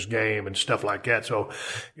irons and his game and stuff like that. So,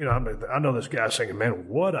 you know, I know this guy's thinking, man,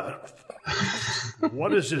 what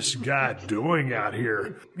is this guy doing out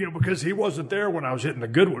here? You know, because he wasn't there when I was hitting the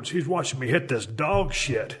good ones. He's watching me hit this dog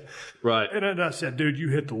shit. Right. And then I said, dude, you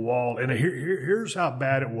hit the wall. And here's how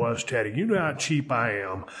bad it was, Teddy. You know how cheap I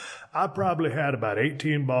am. I probably had about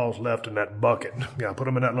 18 balls left in that bucket. Yeah, I put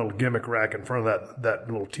them in that little gimmick rack in front of that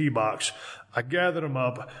little tee box. I gathered them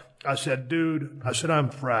up. I said, dude, I'm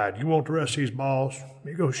fried. You want the rest of these balls?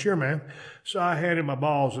 He goes, sure, man. So I handed my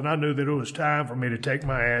balls, and I knew that it was time for me to take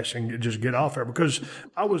my ass and just get off there because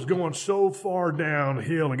I was going so far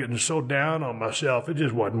downhill and getting so down on myself. It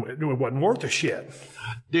just wasn't worth a shit.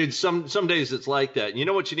 Dude, some days it's like that. You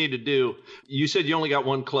know what you need to do? You said you only got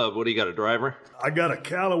one club. What do you got, a driver? I got a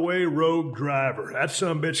Callaway Rogue driver. That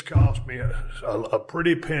sumbitch cost me a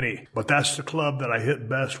pretty penny, but that's the club that I hit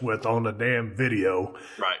best with on the damn video.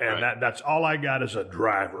 Right. And that's all I got is a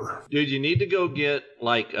driver. Dude, you need to go get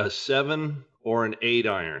like a 7 or an 8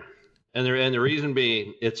 iron. And the reason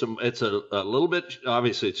being, it's a little bit,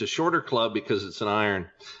 obviously it's a shorter club because it's an iron.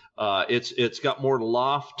 It's got more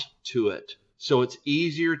loft to it. So it's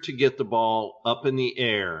easier to get the ball up in the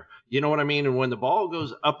air. You know what I mean? And when the ball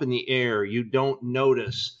goes up in the air, you don't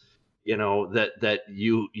notice, you know, that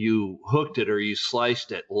you hooked it or you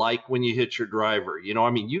sliced it like when you hit your driver. You know,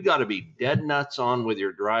 I mean, you got to be dead nuts on with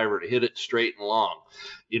your driver to hit it straight and long.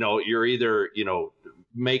 You know, you're either, you know,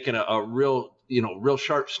 making a real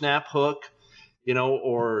sharp snap hook, you know,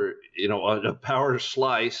 or, you know, a power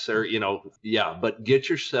slice or, you know, yeah, but get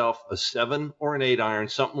yourself a 7 or an 8 iron,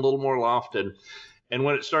 something a little more lofted. And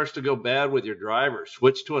when it starts to go bad with your driver,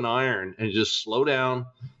 switch to an iron and just slow down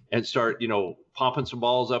and start, you know, popping some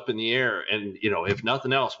balls up in the air. And, you know, if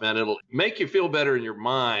nothing else, man, it'll make you feel better in your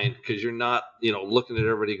mind because you're not, you know, looking at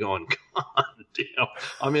everybody going, God damn,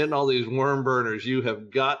 I'm hitting all these worm burners. You have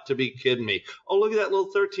got to be kidding me. Oh, look at that little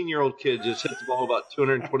 13-year-old kid just hit the ball about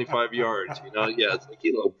 225 yards. You know, yeah, it's like,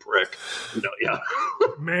 you little prick. You know, yeah.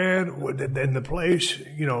 Man, in the place,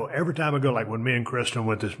 you know, every time I go, like when me and Kristen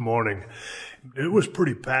went this morning, it was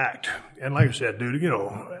pretty packed. And like I said, dude, you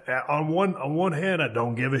know, on one hand, I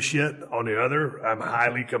don't give a shit. On the other, I'm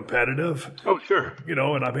highly competitive. Oh, sure. You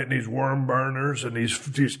know, and I'm hitting these worm burners and these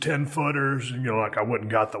 10-footers. And, you know, like I went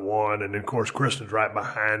and got the one. And, of course, Kristen's right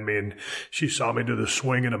behind me. And she saw me do the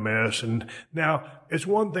swing and a miss. And now it's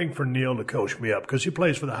one thing for Neil to coach me up because he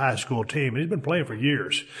plays for the high school team. And he's been playing for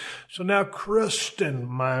years. So now Kristen,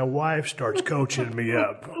 my wife, starts coaching me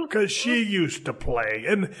up because she used to play.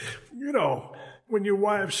 And, you know, when your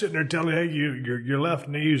wife's sitting there telling you, hey, your left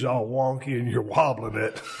knee's all wonky and you're wobbling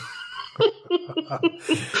it.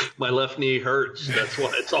 My left knee hurts. That's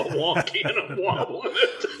why it's all wonky and I'm wobbling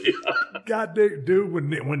it. God, dude,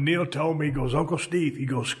 when Neil told me, he goes, Uncle Steve, he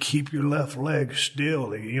goes, keep your left leg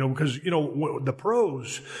still. You know, because, you know, the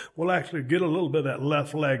pros will actually get a little bit of that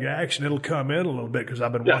left leg action. It'll come in a little bit because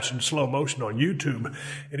I've been watching slow motion on YouTube.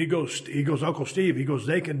 And he goes, Uncle Steve, he goes,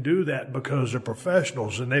 they can do that because they're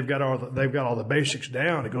professionals and they've got all the basics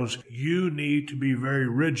down. He goes, you need to be very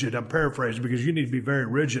rigid. I'm paraphrasing because you need to be very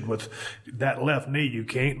rigid with that left knee. You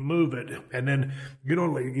can't move it. And then, you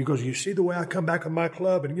know, he goes, you see the way I come back on my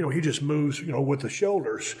club? And, you know, he just moves, you know, with the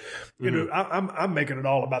shoulders. You know, I'm making it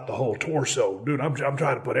all about the whole torso. Dude, I'm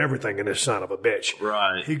trying to put everything in this son of a bitch.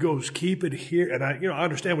 Right. He goes, keep it here. And I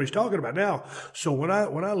understand what he's talking about now. So when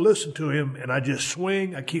I listen to him and I just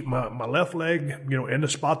swing, I keep my left leg, you know, in the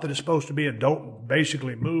spot that it's supposed to be and don't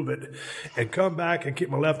basically move it and come back and keep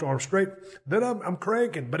my left arm straight, then I'm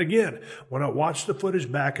cranking. But again, when I watch the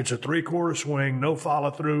footage back, it's a 3/4 swing, no follow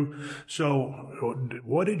through. So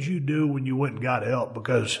what did you do when you went and got help?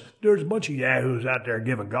 Because there's a bunch of yahoos out there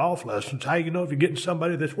giving golf lessons. How you know if you're getting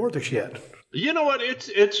somebody that's worth a shit? You know what?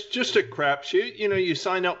 It's just a crapshoot. You know, you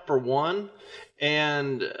sign up for one,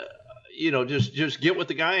 and just get with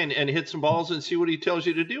the guy and hit some balls and see what he tells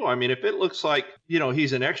you to do. I mean, if it looks like,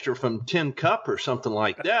 he's an extra from Tin Cup or something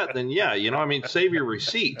like that, then yeah, save your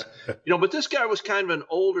receipt. But this guy was kind of an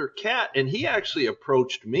older cat, and he actually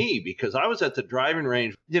approached me because I was at the driving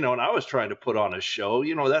range, and I was trying to put on a show.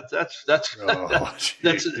 That's that's my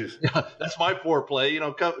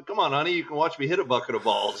foreplay. Come on, honey, you can watch me hit a bucket of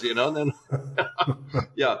balls, and then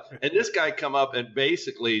yeah. And this guy come up and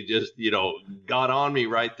basically just, got on me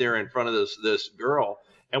right there in front of this girl,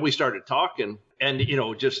 and we started talking, and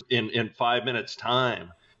just in 5 minutes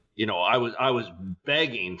time, I was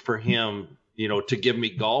begging for him to give me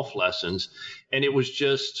golf lessons, and it was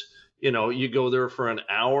just you go there for an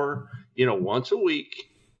hour once a week,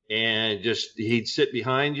 and just he'd sit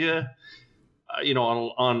behind you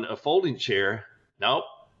on a folding chair. Nope.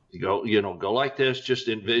 You go like this, just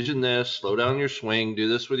envision this, slow down your swing, do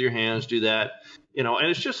this with your hands, do that, and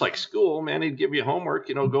it's just like school, man. He'd give you homework,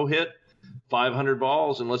 go hit 500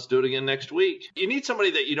 balls and let's do it again next week. You need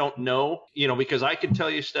somebody that you don't know, because I could tell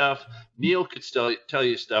you stuff. Neil could tell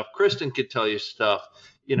you stuff. Kristen could tell you stuff,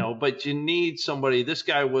 but you need somebody. This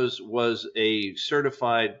guy was a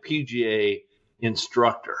certified PGA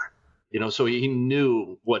instructor, so he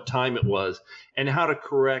knew what time it was and how to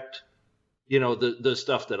correct the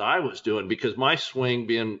stuff that I was doing, because my swing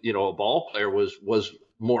being, a ball player was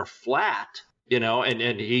more flat,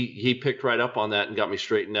 and he picked right up on that and got me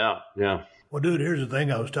straightened out. Yeah. Well, dude, here's the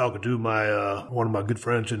thing. I was talking to my one of my good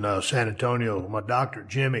friends in San Antonio, my doctor,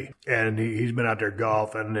 Jimmy, and he's been out there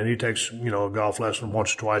golfing, and he takes, a golf lesson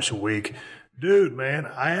once or twice a week. Dude, man,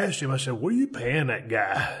 I asked him, I said, what are you paying that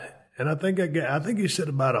guy? And I think he said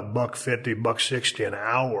about $150, $160 an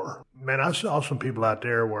hour. Man, I saw some people out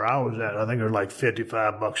there where I was at. I think they're like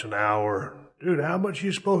 $55 an hour. Dude, how much are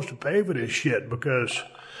you supposed to pay for this shit? Because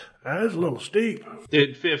that's a little steep.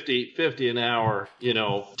 Dude, 50 an hour,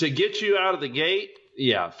 to get you out of the gate.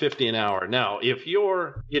 Yeah, 50 an hour. Now, if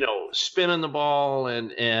you're, spinning the ball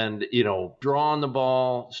and drawing the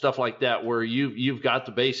ball, stuff like that, where you've got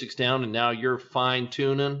the basics down and now you're fine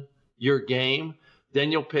tuning your game, then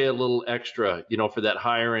you'll pay a little extra, for that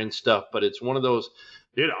higher end stuff. But it's one of those,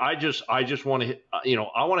 dude, I just want to,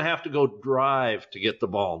 I want to have to go drive to get the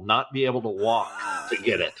ball, not be able to walk to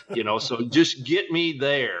get it, so just get me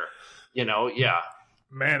there, yeah.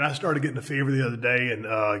 Man, I started getting a fever the other day, and,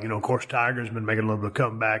 of course, Tiger's been making a little bit of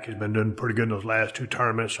comeback. He's been doing pretty good in those last two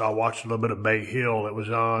tournaments, so I watched a little bit of Bay Hill that was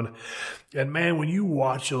on. And, man, when you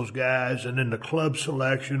watch those guys and then the club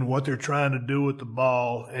selection, what they're trying to do with the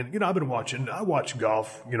ball, and, I watch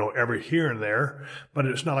golf, every here and there, but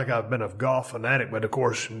it's not like I've been a golf fanatic. But, of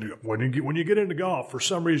course, when you get into golf, for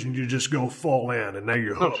some reason, you just go full in, and now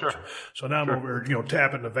you're hooked. Oh, sure. So now I'm over here,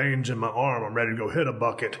 tapping the veins in my arm. I'm ready to go hit a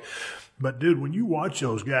bucket. But, dude, when you watch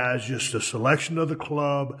those guys, just the selection of the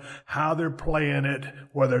club, how they're playing it,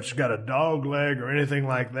 whether it's got a dog leg or anything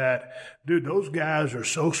like that, dude, those guys are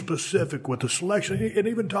so specific with the selection. And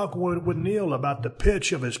even talking with Neil about the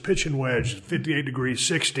pitch of his pitching wedge, 58 degrees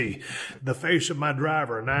 60, the face of my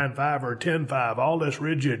driver, a 9.5 or a 10.5, all this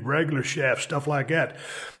rigid, regular shaft, stuff like that.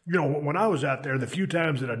 When I was out there, the few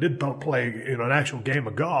times that I did play, an actual game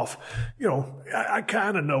of golf, I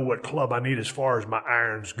kind of know what club I need as far as my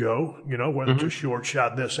irons go, whether it's a short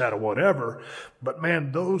shot, this, that, or whatever. But,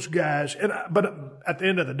 man, those guys, but at the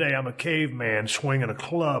end of the day, I'm a caveman swinging a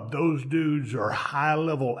club. Those dudes are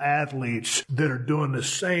high-level athletes that are doing the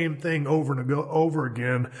same thing over and over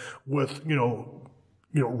again with,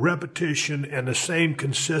 repetition and the same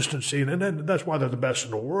consistency. And that's why they're the best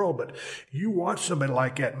in the world. But you watch somebody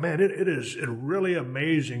like that, man, it is really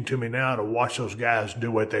amazing to me now to watch those guys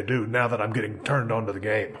do what they do now that I'm getting turned on to the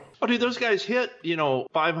game. Oh, dude, those guys hit,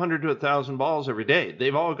 500 to 1,000 balls every day.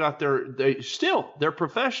 They've all got they're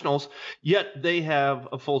professionals, yet they have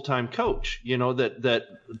a full-time coach, that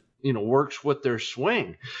works with their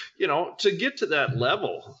swing, to get to that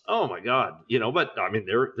level. Oh my God, but I mean,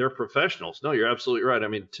 they're professionals. No, you're absolutely right. I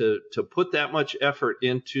mean, to put that much effort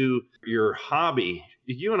into your hobby,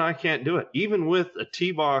 you and I can't do it. Even with a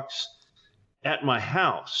tee box at my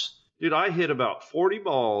house, dude, I hit about 40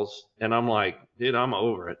 balls and I'm like, dude, I'm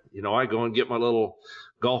over it. I go and get my little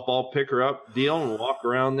golf ball picker up deal and walk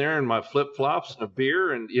around there in my flip flops and a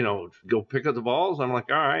beer and, go pick up the balls. I'm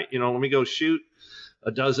like, all right, let me go shoot a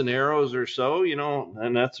dozen arrows or so,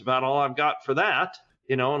 and that's about all I've got for that,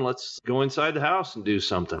 and let's go inside the house and do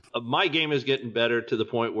something. My game is getting better to the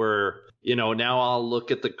point where, now I'll look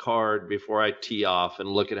at the card before I tee off and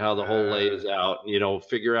look at how the hole lays out,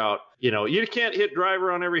 figure out, you can't hit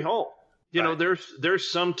driver on every hole. Right.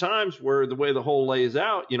 There's some times where the way the hole lays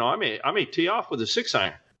out, I may tee off with a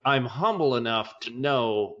 6-iron. I'm humble enough to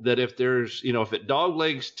know that if there's, if it dog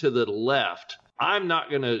legs to the left, I'm not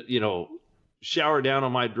going to, shower down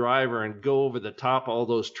on my driver and go over the top of all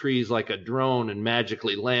those trees like a drone and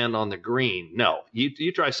magically land on the green. No,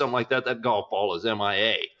 you try something like that, that golf ball is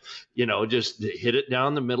MIA. Just hit it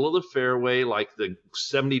down the middle of the fairway like the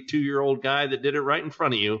 72-year-old guy that did it right in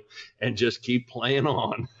front of you and just keep playing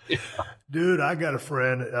on. Dude, I got a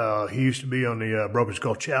friend. He used to be on the Broken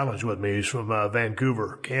Skull Challenge with me. He's from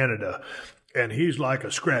Vancouver, Canada, and he's like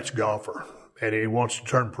a scratch golfer. And he wants to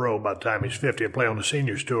turn pro by the time he's 50 and play on the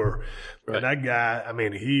seniors tour. Right. And that guy, I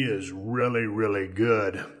mean, he is really, really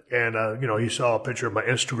good. And, he saw a picture of my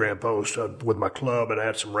Instagram post with my club, and I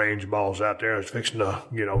had some range balls out there. I was fixing to,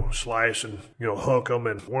 slice and, hook them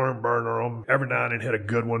and worm burner them. Every now and then hit a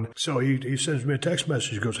good one. So he sends me a text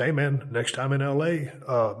message. He goes, hey, man, next time in L.A.,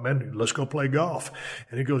 man, let's go play golf.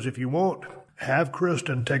 And he goes, if you want, have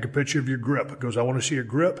Kristen take a picture of your grip. Because I want to see your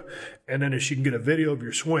grip. And then if she can get a video of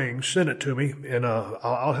your swing, send it to me, and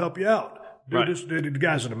I'll help you out. Dude, right. The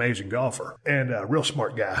guy's an amazing golfer and a real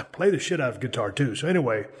smart guy. Play the shit out of guitar, too. So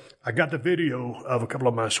anyway, I got the video of a couple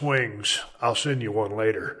of my swings. I'll send you one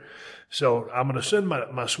later. So I'm going to send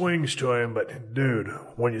my swings to him. But, dude,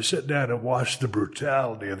 when you sit down and watch the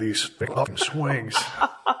brutality of these fucking swings,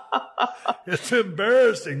 it's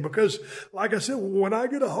embarrassing because, like I said, when I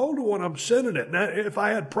get a hold of one, I'm sending it. Now, if I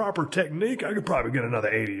had proper technique, I could probably get another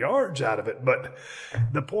 80 yards out of it. But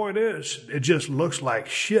the point is, it just looks like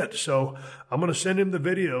shit. So I'm going to send him the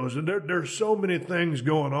videos. And there's so many things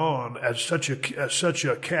going on at such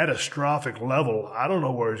a catastrophic level. I don't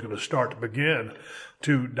know where he's going to start to begin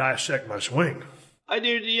to dissect my swing. I do.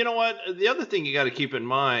 You know what? The other thing you got to keep in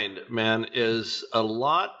mind, man, is a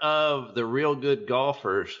lot of the real good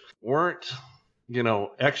golfers weren't,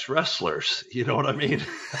 ex-wrestlers. You know what I mean?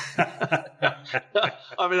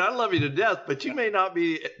 I mean, I love you to death, but you may not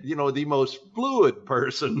be, the most fluid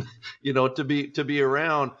person, to be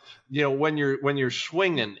around, when you're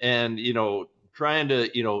swinging and, trying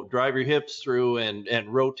to, drive your hips through and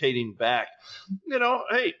rotating back.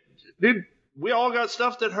 Hey, dude. We all got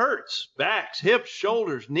stuff that hurts, backs, hips,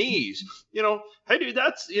 shoulders, knees, hey dude,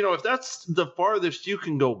 that's, if that's the farthest you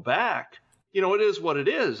can go back, it is what it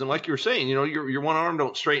is. And like you were saying, your one arm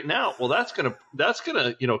don't straighten out. Well, that's going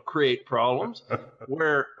to, create problems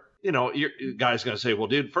where, your guy's going to say, well,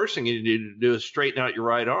 dude, first thing you need to do is straighten out your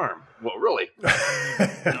right arm. Well, really?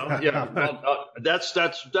 That's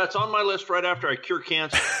on my list right after I cure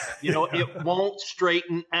cancer. It won't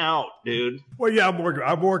straighten out, dude. Well, yeah,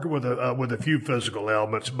 I'm working with a few physical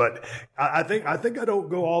ailments, but I think I don't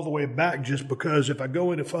go all the way back just because if I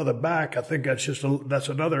go any further back, I think that's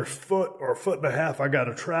another foot or a foot and a half I got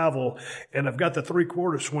to travel, and I've got the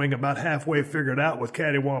 3/4 swing about halfway figured out with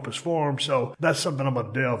cattywampus form, so that's something I'm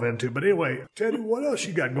gonna delve into. But anyway, Teddy, what else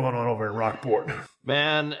you got going on over in Rockport?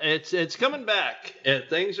 Man, it's coming back.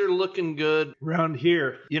 Things are looking good around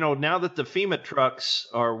here. Now that the FEMA trucks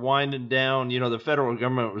are winding down, the federal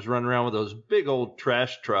government was running around with those big old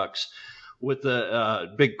trash trucks with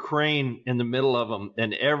the big crane in the middle of them,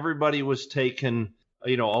 and everybody was taking,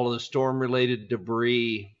 all of the storm-related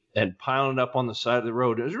debris and piling it up on the side of the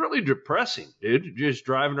road. It was really depressing, dude. You're just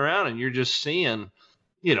driving around and you're just seeing,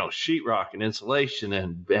 sheetrock and insulation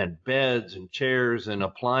and beds and chairs and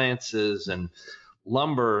appliances and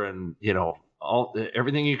lumber and,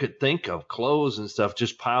 everything you could think of, clothes and stuff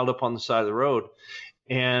just piled up on the side of the road.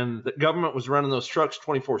 And the government was running those trucks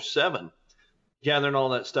 24/7, gathering all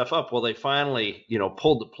that stuff up. Well, they finally,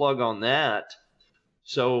 pulled the plug on that.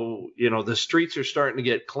 So, the streets are starting to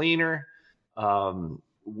get cleaner.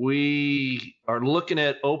 We are looking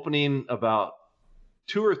at opening about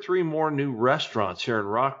 2 or 3 more new restaurants here in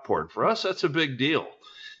Rockport. For us, that's a big deal.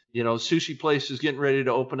 Sushi places getting ready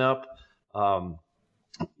to open up. A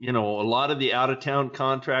lot of the out-of-town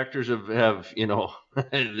contractors have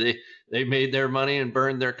they made their money and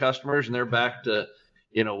burned their customers, and they're back to,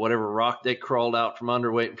 whatever rock they crawled out from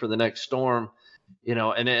under waiting for the next storm,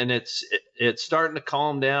 and it's starting to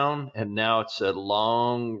calm down, and now it's a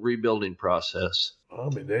long rebuilding process. I'll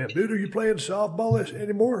be damned. Dude, are you playing softball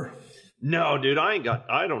anymore? No, dude, I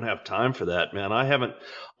don't have time for that, man. I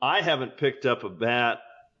haven't picked up a bat,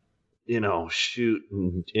 shoot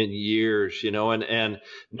in years, and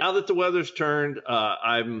now that the weather's turned,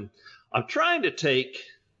 I'm trying to take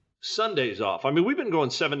Sundays off. I mean, we've been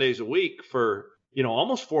going 7 days a week for,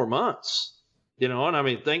 almost 4 months, and I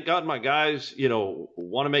mean, thank God my guys,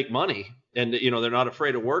 want to make money and, they're not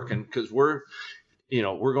afraid of working because we're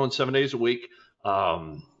going 7 days a week.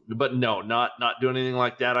 But no, not doing anything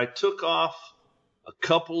like that. I took off a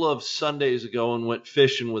couple of Sundays ago and went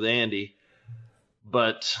fishing with Andy.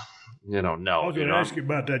 But, no. I was going to ask you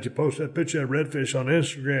about that. You post that picture of redfish on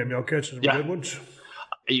Instagram. Y'all catching some good ones?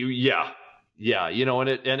 Yeah.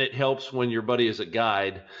 And it helps when your buddy is a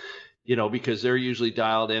guide, because they're usually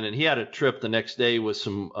dialed in. And he had a trip the next day with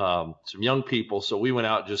some young people. So we went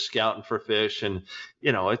out just scouting for fish, and,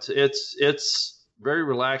 it's very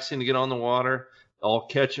relaxing to get on the water, all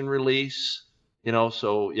catch and release,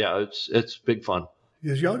 so yeah, it's big fun.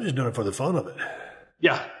 Yes, y'all just doing it for the fun of it.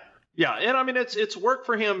 Yeah. And I mean, it's work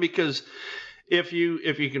for him, because if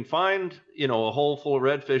you can find, a hole full of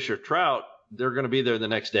redfish or trout, they're going to be there the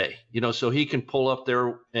next day, so he can pull up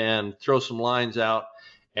there and throw some lines out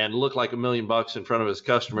and look like $1 million in front of his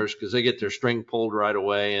customers, because they get their string pulled right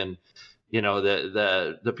away. And,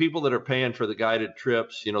 the people that are paying for the guided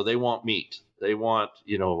trips, they want meat. They want,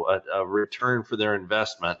 a return for their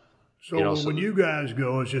investment. So when you guys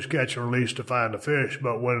go, it's just catch and release to find the fish.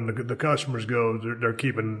 But when the customers go, they're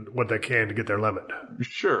keeping what they can to get their limit.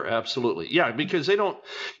 Sure, absolutely. Yeah, because they don't,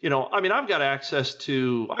 I've got access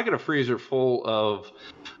to, I got a freezer full of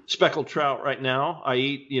speckled trout right now. I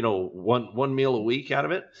eat, one meal a week out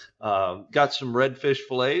of it. Got some redfish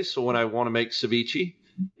fillets, so when I want to make ceviche,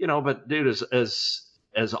 but dude, as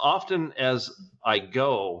often as I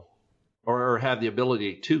go or have the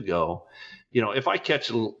ability to go, if I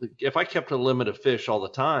kept a limit of fish all the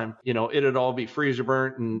time, it'd all be freezer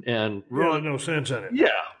burnt and ruined. No sense in it.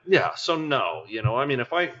 Yeah. So no,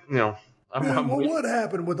 if I, what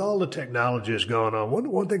happened with all the technology that's going on?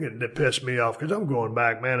 One thing that pissed me off, because I'm going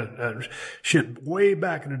back, man, and shit, way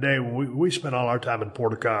back in the day when we spent all our time in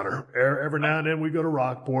Porta Cana. Every now and then we go to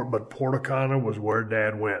Rockport, but Porta Cana was where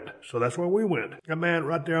Dad went, so that's where we went. And man,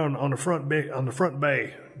 right there on the front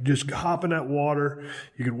bay, just hop in that water.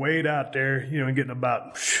 You could wade out there, and getting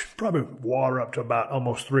about probably water up to about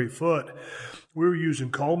almost 3 foot. We were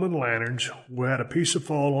using Coleman lanterns. We had a piece of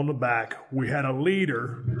foil on the back. We had a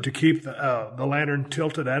leader to keep the lantern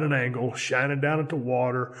tilted at an angle, shining down at the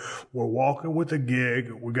water. We're walking with a gig.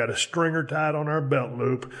 We got a stringer tied on our belt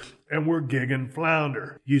loop, and we're gigging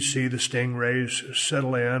flounder. You'd see the stingrays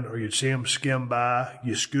settle in, or you'd see them skim by.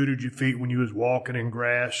 You scooted your feet when you was walking in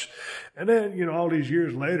grass. And then, all these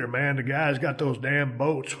years later, man, the guys got those damn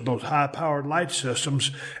boats with those high-powered light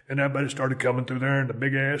systems, and everybody started coming through there in the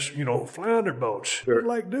big-ass, flounder boats. Sure.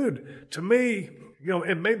 Like, dude, to me,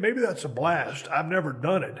 and maybe that's a blast. I've never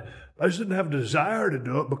done it. I just didn't have a desire to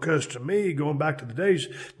do it, because to me, going back to the days,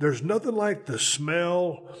 there's nothing like the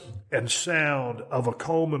smell and sound of a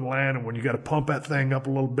Coleman lantern when you got to pump that thing up a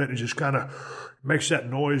little bit and just kind of makes that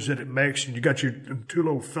noise that it makes, and you got your 2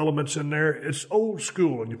 little filaments in there. It's old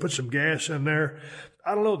school, and you put some gas in there.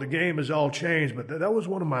 I don't know, the game has all changed, but that was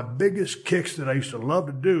one of my biggest kicks that I used to love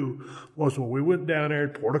to do, was when we went down there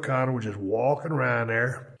at Porta Cana, we're just walking around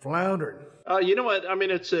there, floundering. You know what? I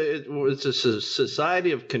mean, it's a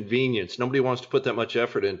society of convenience. Nobody wants to put that much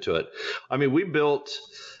effort into it. I mean, we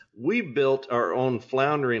built our own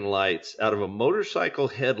floundering lights out of a motorcycle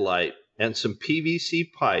headlight and some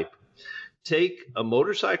PVC pipe. Take a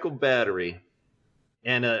motorcycle battery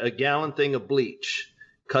and a gallon thing of bleach.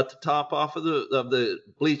 Cut the top off of the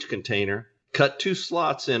bleach container. Cut 2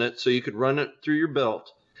 slots in it so you could run it through your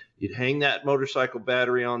belt. You'd hang that motorcycle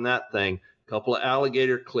battery on that thing. Couple of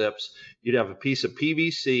alligator clips. You'd have a piece of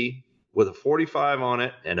PVC with a 45 on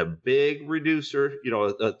it and a big reducer,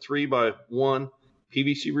 a 3x1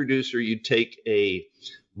 PVC reducer. You'd take a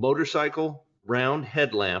motorcycle round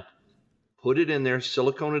headlamp, put it in there,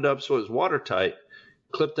 silicone it up so it's watertight,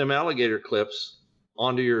 clip them alligator clips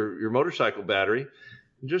onto your motorcycle battery,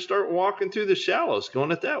 and just start walking through the shallows,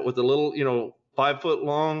 going at that with a little, 5 foot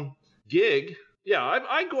long gig. Yeah,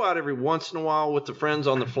 I go out every once in a while with the friends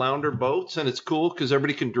on the flounder boats, and it's cool because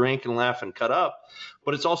everybody can drink and laugh and cut up.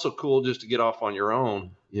 But it's also cool just to get off on your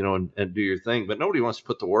own, and do your thing. But nobody wants to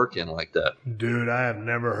put the work in like that. Dude, I have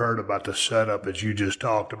never heard about the setup that you just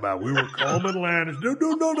talked about. We were Coleman lanterns.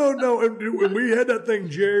 No. And we had that thing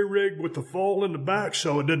jerry-rigged with the foil in the back,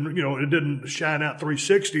 so it didn't shine out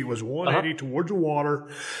 360. It was 180 towards the water.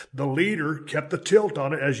 The leader kept the tilt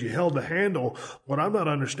on it as you held the handle. What I'm not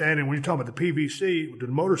understanding, when you're talking about the PVC, the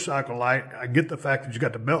motorcycle light, I get the fact that you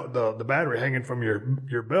got the battery hanging from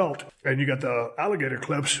your belt, and you got the alligator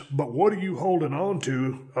clips, but what are you holding on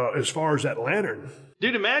to as far as that lantern?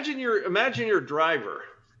 Dude, imagine your driver.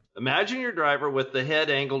 Imagine your driver with the head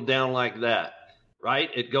angled down like that, right?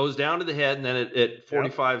 It goes down to the head, and then it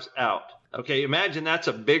 45s out. Okay, imagine that's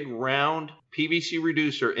a big round PVC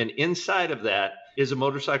reducer, and inside of that is a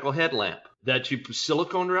motorcycle headlamp that you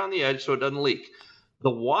silicone around the edge so it doesn't leak. The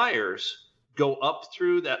wires go up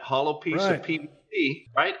through that hollow piece of PVC be,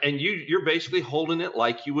 right? And you're basically holding it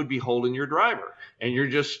like you would be holding your driver. And you're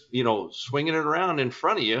just, swinging it around in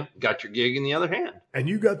front of you, got your gig in the other hand. And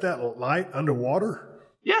you got that light underwater?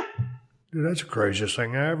 Yeah. Dude, that's the craziest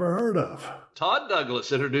thing I ever heard of. Todd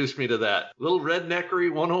Douglas introduced me to that. Little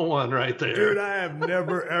redneckery 101 right there. Dude, I have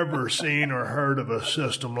never, ever seen or heard of a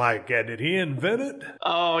system like that. Did he invent it?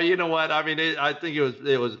 Oh, you know what? I mean, I think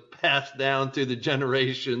it was passed down through the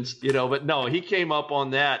generations, but no, he came up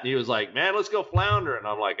on that and he was like, man, let's go flounder. And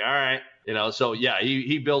I'm like, all right. So yeah,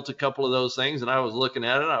 he built a couple of those things and I was looking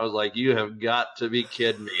at it. And I was like, you have got to be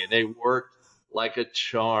kidding me. And they worked like a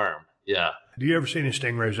charm. Yeah. Do you ever see any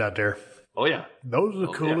stingrays out there? Oh, yeah. Those are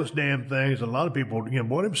the coolest damn things. A lot of people, boy,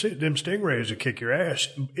 them stingrays will kick your ass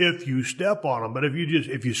if you step on them. But if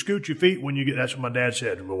you scoot your feet when you get, that's what my dad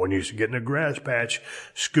said. When you get in a grass patch,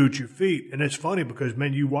 scoot your feet. And it's funny because,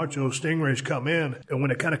 man, you watch those stingrays come in, and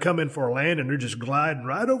when they kind of come in for a landing, they're just gliding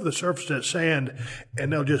right over the surface of that sand,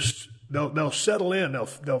 and they'll settle in.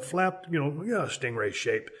 They'll flap, stingray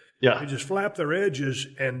shape. Yeah. They just flap their edges,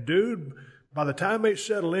 and dude, by the time they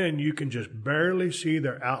settle in, you can just barely see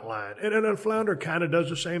their outline. And a flounder kind of does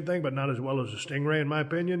the same thing, but not as well as a stingray, in my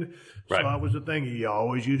opinion. Right. So that was the thing he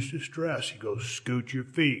always used to stress. He goes, scoot your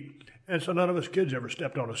feet. And so none of us kids ever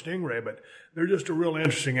stepped on a stingray, but they're just a real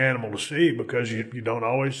interesting animal to see because you don't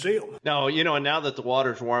always see them. No, and now that the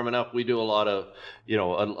water's warming up, we do a lot of,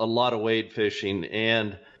 a lot of wade fishing.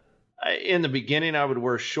 And in the beginning, I would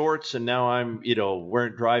wear shorts, and now I'm,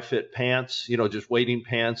 wearing dry fit pants, just wading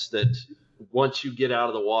pants that once you get out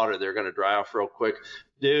of the water, they're going to dry off real quick.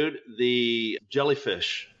 Dude, the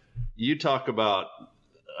jellyfish, you talk about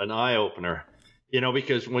an eye opener,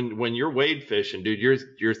 because when you're wade fishing, dude,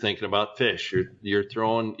 you're thinking about fish. You're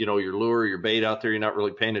throwing, your lure, your bait out there. You're not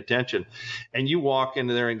really paying attention. And you walk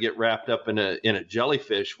into there and get wrapped up in a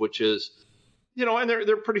jellyfish, which is, and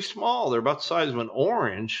they're pretty small. They're about the size of an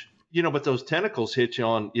orange. But those tentacles hit you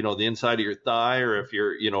on, the inside of your thigh, or if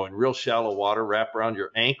you're, in real shallow water, wrap around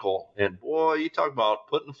your ankle. And boy, you talk about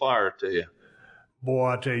putting fire to you.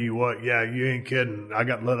 Boy, I tell you what, yeah, you ain't kidding. I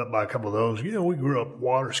got lit up by a couple of those. We grew up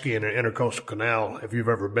water skiing in Intercoastal Canal, if you've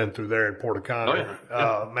ever been through there in Puerto Cana.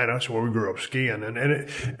 Oh, yeah. Man, that's where we grew up skiing. And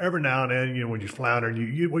every now and then, when you flounder,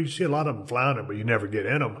 you see a lot of them flounder, but you never get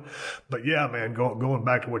in them. But yeah, man, going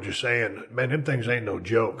back to what you're saying, man, them things ain't no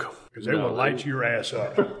joke because they will light your ass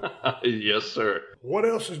up. Yes, sir. What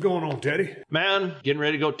else is going on, Teddy? Man, getting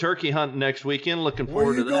ready to go turkey hunting next weekend. Looking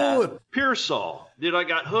forward to that. Where you going? Pearsall. Dude, I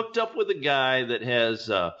got hooked up with a guy that has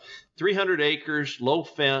 300 acres, low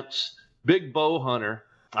fence, big bow hunter.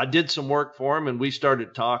 I did some work for him, and we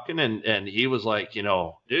started talking, and he was like,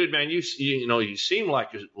 dude, man, you seem like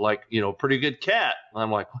a pretty good cat. And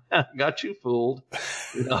I'm like, got you fooled.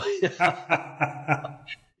 But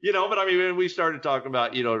I mean, we started talking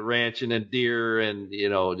about, ranching and deer and,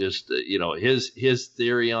 just, his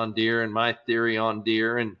theory on deer and my theory on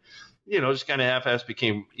deer. And, just kind of half-ass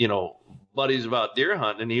became, buddies about deer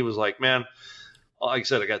hunting. And he was like, man, like I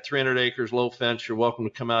said, I got 300 acres, low fence. You're welcome to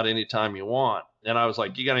come out anytime you want. And I was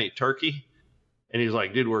like, you got any turkey? And he's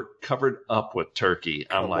like, dude, we're covered up with turkey.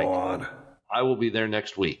 I'm like, I will be there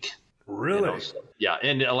next week. Really? Yeah.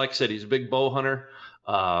 And like I said, he's a big bow hunter.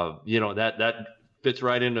 That fits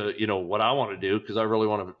right into, what I want to do, because I really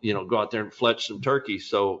want to, go out there and fletch some turkey.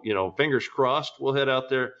 So, fingers crossed, we'll head out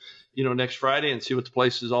there, next Friday and see what the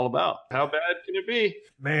place is all about. How bad can it be?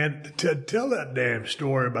 Man, tell that damn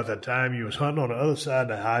story about the time you was hunting on the other side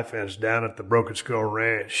of the high fence down at the Broken Skull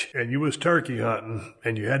Ranch, and you was turkey hunting,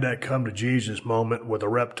 and you had that come to Jesus moment with a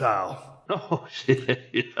reptile. Oh, shit.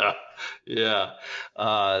 Yeah.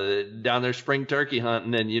 Down there spring turkey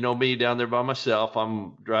hunting, and me down there by myself.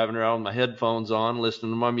 I'm driving around with my headphones on,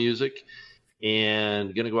 listening to my music,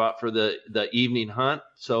 and going to go out for the evening hunt.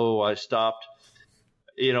 So I stopped,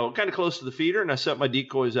 kind of close to the feeder, and I set my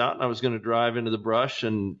decoys out, and I was going to drive into the brush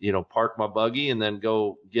and, park my buggy and then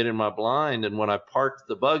go get in my blind. And when I parked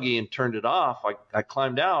the buggy and turned it off, I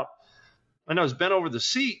climbed out, and I was bent over the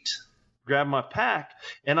seat, grabbed my pack,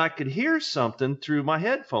 and I could hear something through my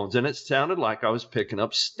headphones, and it sounded like I was picking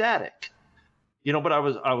up static, but I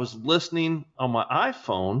was listening on my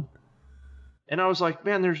iPhone, and I was like,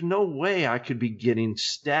 man, there's no way I could be getting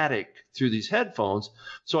static through these headphones.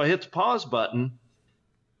 So I hit the pause button,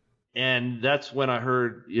 and that's when I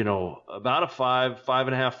heard, about a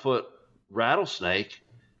 5.5 foot rattlesnake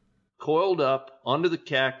coiled up under the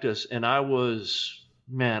cactus, and I was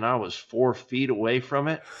 4 feet away from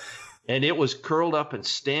it. And it was curled up and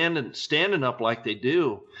standing up like they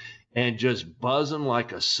do, and just buzzing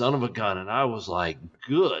like a son of a gun. And I was like,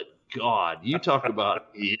 good God, you talk about,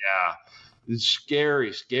 yeah. It's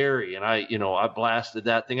scary. And I blasted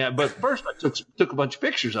that thing out. But first I took a bunch of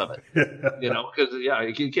pictures of it,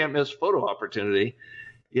 because you can't miss a photo opportunity,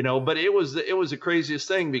 but it was the craziest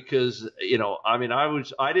thing because,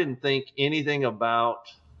 I didn't think anything about,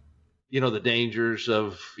 the dangers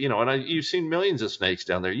of, and you've seen millions of snakes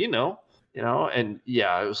down there, and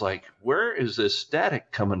it was like, where is this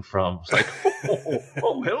static coming from? It's like,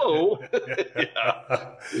 oh hello.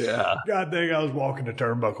 yeah. God dang, I was walking the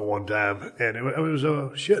turnbuckle one time, and it was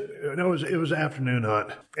it was afternoon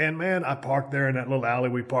hunt. And man, I parked there in that little alley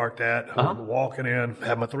we parked at, walking in,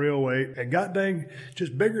 had my 308, and god dang,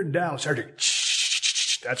 just bigger than Dallas.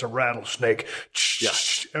 That's a rattlesnake. Yeah.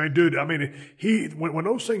 I mean, dude, when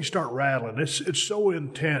those things start rattling, it's so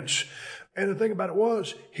intense. And the thing about it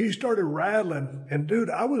was, he started rattling, and dude,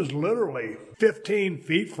 I was literally 15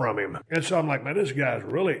 feet from him. And so I'm like, man, this guy's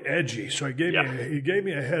really edgy. So he gave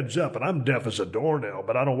me a heads up, and I'm deaf as a doornail,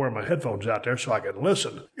 but I don't wear my headphones out there so I can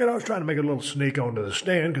listen. I was trying to make a little sneak onto the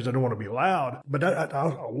stand because I don't want to be loud. But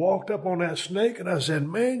I walked up on that snake, and I said,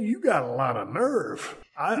 man, you got a lot of nerve.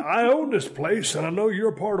 I own this place, and I know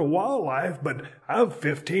you're a part of wildlife, but I'm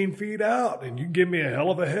 15 feet out, and you give me a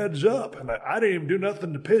hell of a heads up. And I didn't even do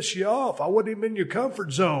nothing to piss you off. I wasn't even in your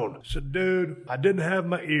comfort zone. I said, dude, I didn't have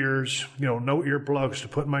my ears, no earplugs to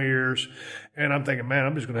put in my ears. And I'm thinking, man,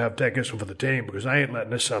 I'm just going to have to take this one for the team because I ain't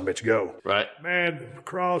letting this sumbitch go. Right. Man,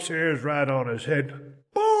 crosshairs right on his head.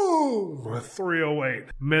 Boom!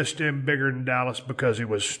 308. Missed him bigger than Dallas because he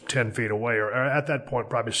was 10 feet away, or at that point,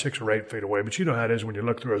 probably 6 or 8 feet away. But you know how it is when you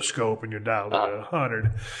look through a scope and you're dialed at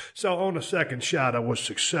 100. So on the second shot, I was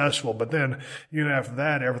successful. But then, after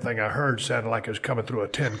that, everything I heard sounded like it was coming through a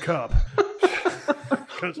tin cup.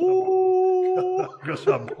 Because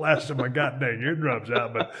I'm blasting my goddamn eardrums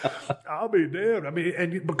out, but I'll be damned.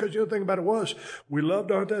 Because the thing about it was, we loved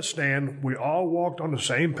to hunt that stand. We all walked on the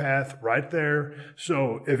same path right there.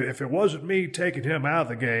 So if it wasn't me taking him out of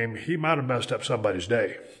the game, he might have messed up somebody's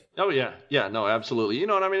day. Oh, yeah. Yeah, no, absolutely.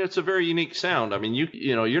 It's a very unique sound.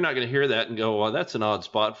 You're not going to hear that and go, well, that's an odd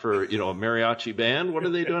spot for, a mariachi band. What are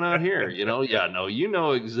they doing out here? You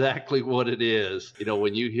know exactly what it is,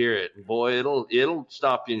 when you hear it. Boy, it'll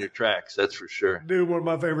stop you in your tracks. That's for sure. Dude, one of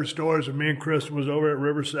my favorite stories of me and Kristen was over at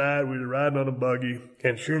Riverside. We were riding on a buggy,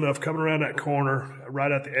 and sure enough, coming around that corner,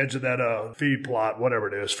 right at the edge of that feed plot,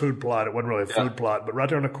 whatever it is, food plot. It wasn't really a food plot, but right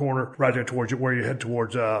there on the corner, right there towards where you head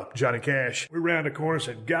towards Johnny Cash. We ran the corner and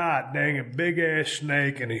said, God dang, a big ass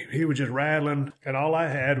snake, and he was just rattling, and all I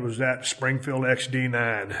had was that Springfield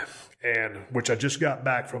XD9. And which I just got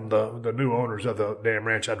back from the new owners of the damn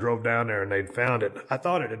ranch. I drove down there and they'd found it. I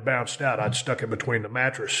thought it had bounced out. I'd stuck it between the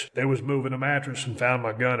mattress. They was moving the mattress and found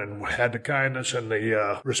my gun and had the kindness and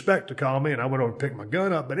the respect to call me, and I went over and picked my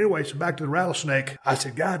gun up. But anyway, so back to the rattlesnake. I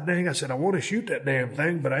said, God dang, I want to shoot that damn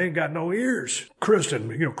thing, but I ain't got no ears.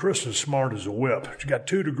 Kristen's smart as a whip. She got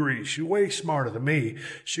 2 degrees. She's way smarter than me.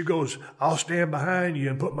 She goes, I'll stand behind you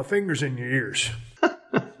and put my fingers in your ears.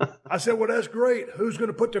 I said, well, that's great. Who's going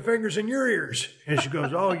to put their fingers in your ears? And she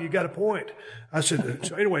goes, oh, you got a point. I said,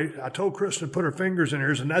 so anyway, I told Kristen to put her fingers in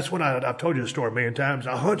hers, and that's when I've told you the story a million times.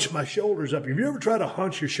 I hunched my shoulders up. Have you ever tried to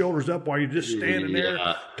hunch your shoulders up while you're just standing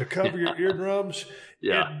there to cover your eardrums?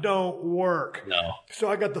 Yeah. It don't work. No. So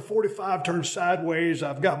I got the 45 turned sideways.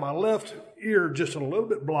 I've got my left ear just a little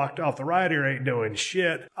bit blocked off. The right ear ain't doing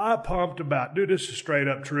shit. I pumped about, dude, this is straight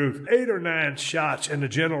up truth, 8 or 9 shots in the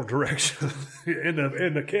general direction in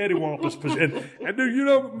the cattywampus position. And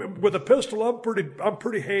dude, with a pistol, I'm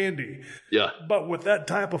pretty handy. Yeah. But with that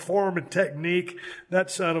type of form and technique, that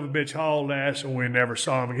son of a bitch hauled ass, and we never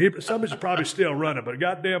saw him. Somebody's probably still running, but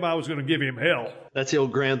goddamn, I was going to give him hell. That's the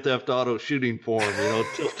old Grand Theft Auto shooting form,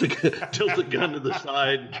 tilt the gun to the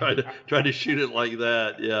side and try to shoot it like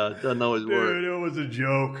that. Yeah, it doesn't always work. Dude, it was a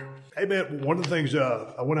joke. Hey, man, one of the things,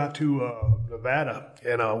 I went out to Nevada,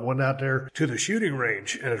 and I went out there to the shooting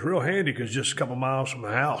range, and it's real handy because it's just a couple miles from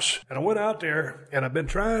the house. And I went out there, and I've been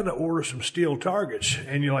trying to order some steel targets.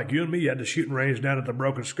 And you and me, you had the shooting range down at the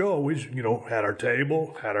Broken Skull. We, had our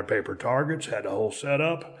table, had our paper targets, had the whole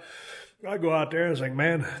setup. I go out there and I think,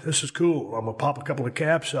 man, this is cool. I'm going to pop a couple of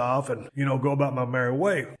caps off and, go about my merry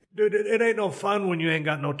way. Dude, it ain't no fun when you ain't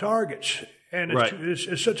got no targets. And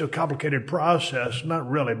it's such a complicated process, not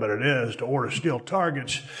really, but it is, to order steel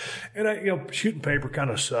targets. And, shooting paper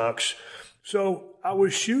kind of sucks. So I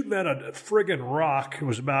was shooting at a friggin' rock. It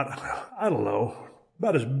was about, I don't know,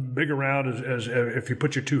 about as big around as if you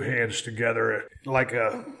put your 2 hands together, like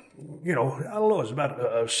I don't know, it's about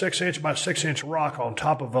a 6-inch by 6-inch rock on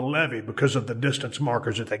top of a levee because of the distance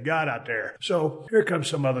markers that they got out there. So here comes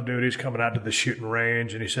some other dude. He's coming out to the shooting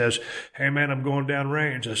range, and he says, "Hey, man, I'm going down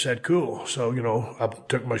range." I said, "Cool." So, I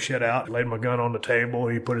took my shit out, laid my gun on the table.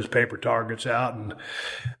 He put his paper targets out, and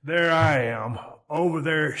there I am, over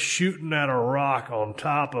there shooting at a rock on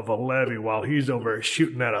top of a levee while he's over there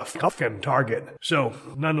shooting at a fucking target. So,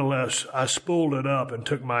 nonetheless, I spooled it up and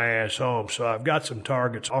took my ass home. So I've got some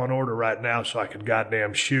targets on order right now so I can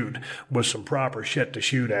goddamn shoot with some proper shit to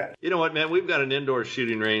shoot at. You know what, man? We've got an indoor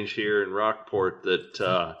shooting range here in Rockport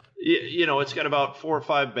that, it's got about 4 or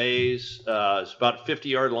 5 bays. It's about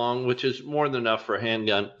 50-yard long, which is more than enough for a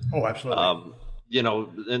handgun. Oh, absolutely.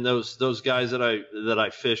 And those guys that I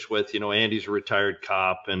fish with, Andy's a retired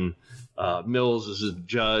cop, and Mills is a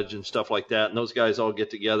judge and stuff like that. And those guys all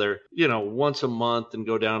get together, once a month and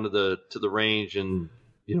go down to the range and,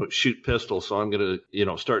 shoot pistols. So I'm going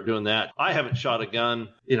to, start doing that. I haven't shot a gun,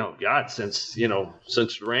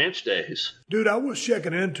 since ranch days. Dude, I was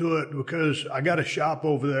checking into it because I got a shop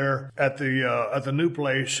over there at the new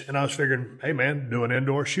place, and I was figuring, hey man, do an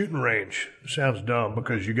indoor shooting range. Sounds dumb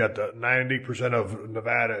because you got the 90% of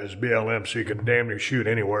Nevada is BLM, so you can damn near shoot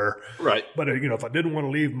anywhere. Right. But if I didn't want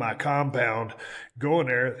to leave my compound, go in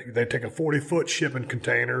there, they take a 40-foot shipping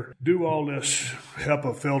container, do all this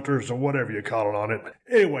HEPA filters or whatever you call it on it.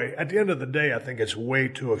 Anyway, at the end of the day, I think it's way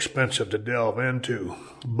too expensive to delve into.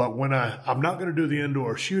 But when I'm not going to do the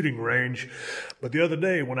indoor shooting range, but the other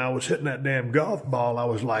day when I was hitting that damn golf ball, I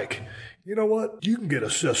was like, you know what? You can get a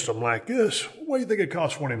system like this. What do you think it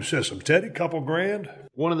costs for one of them systems, Teddy? Couple grand?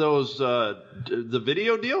 One of those, the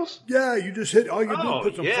video deals? Yeah, you just hit, all you do is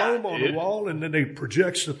put some foam on dude. the wall, and then it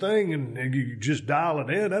projects the thing, and you just dial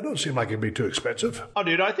it in. That don't seem like it'd be too expensive. Oh,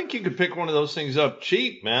 dude, I think you could pick one of those things up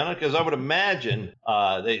cheap, man, because I would imagine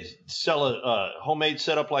they sell a homemade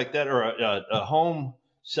setup like that, or a home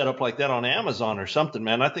setup like that on Amazon or something,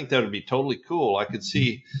 man. I think that would be totally cool. I could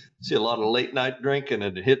see a lot of late night drinking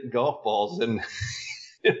and hitting golf balls and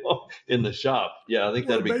in the shop. Yeah, I think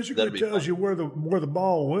that'd be basically tells you where the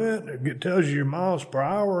ball went. It tells you your miles per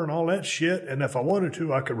hour and all that shit. And if I wanted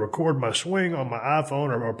to, I could record my swing on my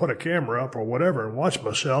iPhone or put a camera up or whatever and watch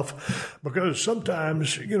myself. Because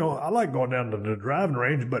sometimes, I like going down to the driving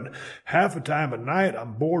range, but half the time at night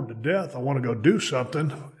I'm bored to death. I want to go do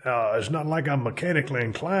something. It's not like I'm mechanically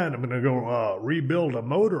inclined. I'm going to go rebuild a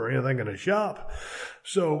motor or anything in the shop.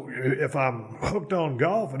 So if I'm hooked on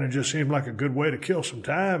golf, and it just seemed like a good way to kill some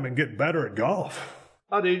time and get better at golf.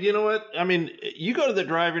 Oh, dude, you know what? I mean, you go to the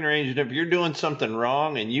driving range, and if you're doing something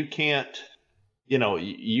wrong and you can't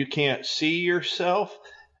see yourself,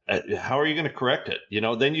 how are you going to correct it?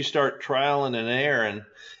 Then you start trialing and error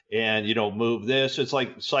and move this. It's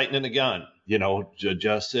like sighting in a gun.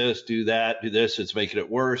 Adjust this, do that, do this. It's making it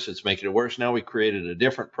worse. It's making it worse. Now we created a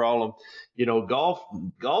different problem.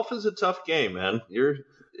 Golf is a tough game, man.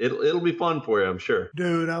 It'll be fun for you, I'm sure.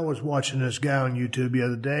 Dude, I was watching this guy on YouTube the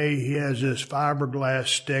other day. He has this fiberglass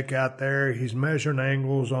stick out there. He's measuring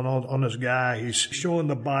angles on this guy. He's showing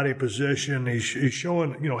the body position. He's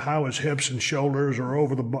showing, how his hips and shoulders are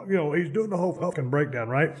over the, he's doing the whole fucking breakdown,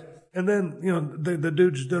 right? And then, the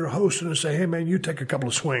dudes that are hosting and say, hey, man, you take a couple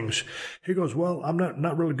of swings. He goes, well, I'm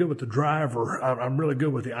not really good with the driver. I'm really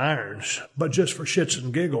good with the irons. But just for shits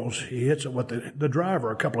and giggles, he hits it with the driver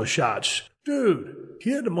a couple of shots. Dude, he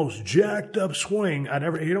had the most jacked up swing I'd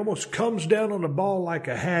ever. He almost comes down on the ball like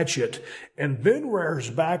a hatchet and then rears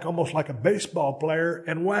back almost like a baseball player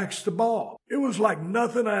and whacks the ball. It was like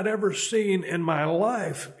nothing I'd ever seen in my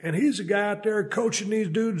life. And he's a guy out there coaching these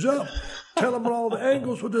dudes up, telling them all the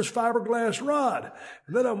angles with this fiberglass rod.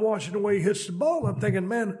 And then I'm watching the way he hits the ball. I'm thinking,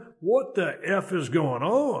 man, what the F is going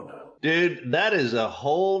on? Dude, that is a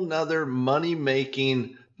whole nother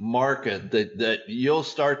money-making market that you'll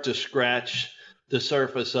start to scratch the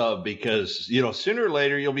surface of, because sooner or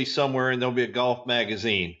later you'll be somewhere and there'll be a golf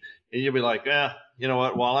magazine and you'll be like, you know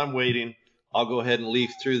what, while I'm waiting, I'll go ahead and leaf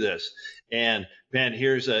through this. And man,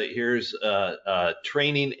 here's a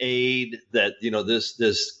training aid that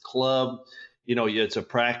this club, it's a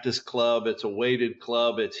practice club, it's a weighted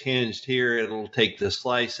club, it's hinged here, it'll take the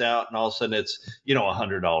slice out, and all of a sudden it's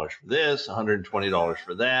 $100 for this, $120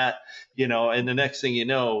 for that, and the next thing you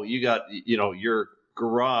know, you got your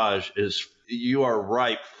garage you are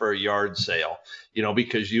ripe for a yard sale,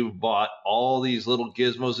 because you've bought all these little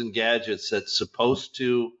gizmos and gadgets that's supposed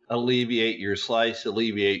to alleviate your slice,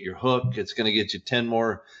 alleviate your hook. It's going to get you 10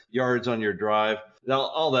 more yards on your drive. Now,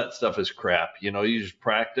 all that stuff is crap. You just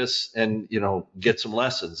practice and, get some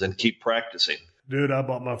lessons and keep practicing. Dude, I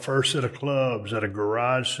bought my first set of clubs at a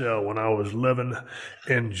garage sale when I was living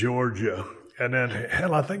in Georgia. And then,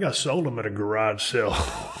 hell, I think I sold them at a garage sale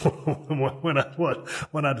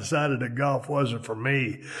when I decided that golf wasn't for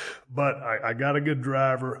me. But I got a good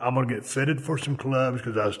driver. I'm going to get fitted for some clubs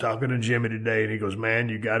because I was talking to Jimmy today, and he goes, man,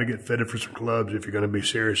 you got to get fitted for some clubs if you're going to be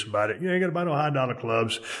serious about it. You ain't got to buy no high-dollar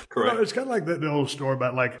clubs. Correct. You know, it's kind of like the old story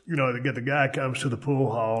about, like, you know, the guy comes to the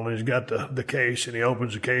pool hall, and he's got the case, and he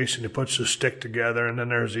opens the case, and he puts the stick together, and then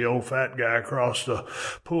there's the old fat guy across the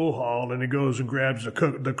pool hall, and he goes and grabs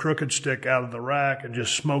the crooked stick out of the rack and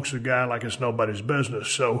just smokes the guy like it's nobody's business.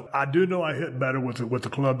 So I do know I hit better with the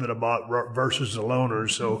club that I bought versus the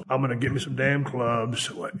loaners. So I'm going to get me some damn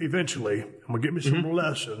clubs. Eventually, I'm going to get me some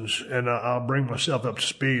lessons, and I'll bring myself up to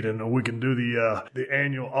speed, and we can do the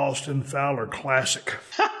annual Austin Fowler Classic.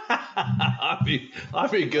 I'd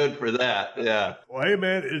be good for that. Yeah. Well, hey,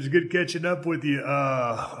 man, it's good catching up with you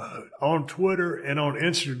on Twitter and on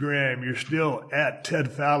Instagram. You're still at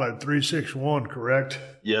TedFowler361, correct?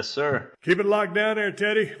 Yes, sir. Keep it locked down there,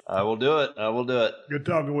 Teddy. I will do it. Good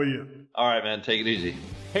talking with you. All right, man. Take it easy.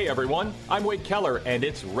 Hey everyone, I'm Wade Keller, and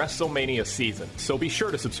it's WrestleMania season, so be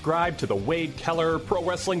sure to subscribe to the Wade Keller Pro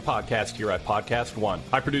Wrestling Podcast here at Podcast One.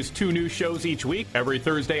 I produce 2 new shows each week. Every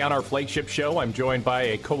Thursday on our flagship show, I'm joined by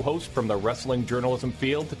a co-host from the wrestling journalism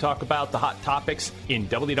field to talk about the hot topics in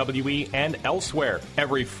WWE and elsewhere.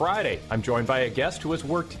 Every Friday, I'm joined by a guest who has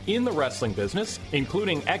worked in the wrestling business,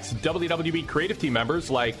 including ex-WWE creative team members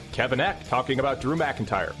like Kevin Eck, talking about Drew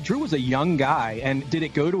McIntyre. Drew was a young guy, and did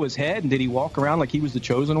it go to his head, and did he walk around like he was the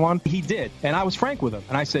chosen one? He did, and I was frank with him,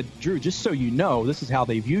 and I said, Drew, just so you know, this is how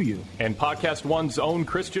they view you. And Podcast One's own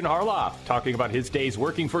Christian Harloff, talking about his days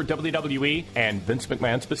working for WWE and Vince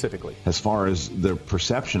McMahon specifically. As far as the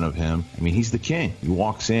perception of him, I mean, he's the king. He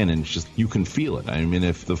walks in, and it's just, you can feel it. I mean,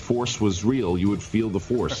 if the Force was real, you would feel the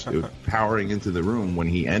Force powering into the room when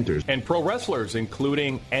he enters. And pro wrestlers,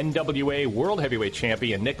 including NWA World Heavyweight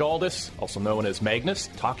Champion Nick Aldis, also known as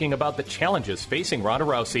Magnus, talking about the challenges facing Ronda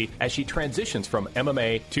Rousey as she transitions from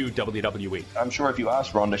MMA to WWE. I'm sure if you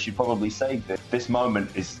asked Ronda, she'd probably say that this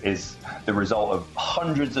moment is the result of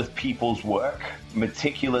hundreds of people's work,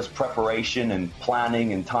 meticulous preparation and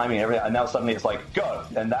planning and timing and everything, and now suddenly it's like, go!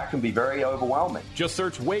 And that can be very overwhelming. Just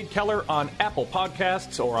search Wade Keller on Apple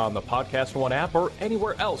Podcasts or on the Podcast One app or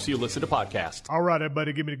anywhere else you listen to podcasts. All right,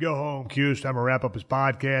 everybody, give me the go-home cue. It's time to wrap up this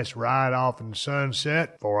podcast right off in the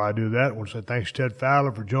sunset. Before I do that, I want to say thanks to Ted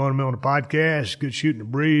Fowler for joining me on the podcast. Good shooting the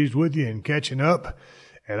breeze with you and catching up.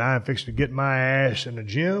 And I'm fixing to get my ass in the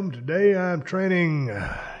gym. Today I'm training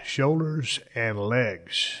shoulders and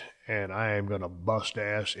legs. And I am going to bust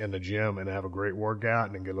ass in the gym and have a great workout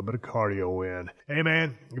and then get a little bit of cardio in. Hey,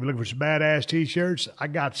 man, if you're looking for some badass T-shirts, I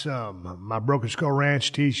got some. My Broken Skull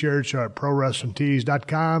Ranch T-shirts are at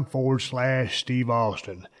ProWrestlingTees.com/Steve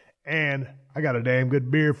Austin. And I got a damn good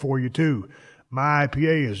beer for you, too. My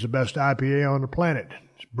IPA is the best IPA on the planet.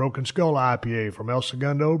 Broken Skull IPA from El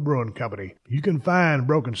Segundo Brewing Company. You can find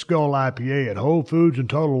Broken Skull IPA at Whole Foods and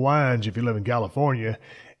Total Wines if you live in California.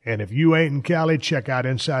 And if you ain't in Cali, check out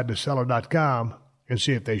InsideTheCellar.com and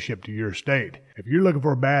see if they ship to your state. If you're looking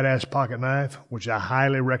for a badass pocket knife, which I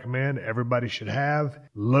highly recommend everybody should have,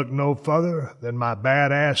 look no further than my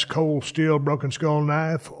badass Cold Steel Broken Skull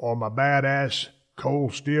knife or my badass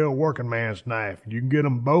Cold Steel Working Man's knife. You can get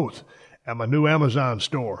them both at my new Amazon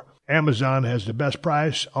store. Amazon has the best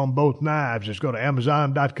price on both knives. Just go to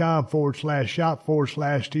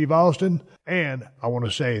Amazon.com/shop/Steve Austin. And I want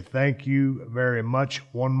to say thank you very much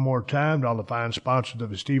one more time to all the fine sponsors of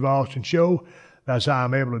the Steve Austin Show. That's how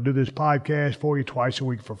I'm able to do this podcast for you twice a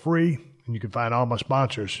week for free. And you can find all my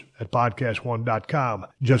sponsors at podcastone.com.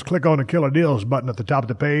 Just click on the Killer Deals button at the top of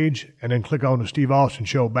the page and then click on the Steve Austin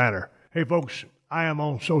Show banner. Hey, folks, I am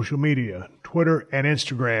on social media, Twitter and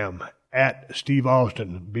Instagram, at Steve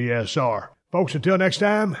Austin, BSR. Folks, until next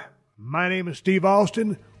time, my name is Steve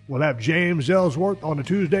Austin. We'll have James Ellsworth on the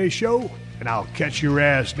Tuesday show, and I'll catch your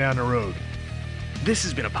ass down the road. This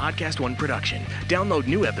has been a Podcast One production. Download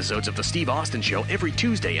new episodes of The Steve Austin Show every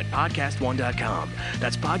Tuesday at PodcastOne.com.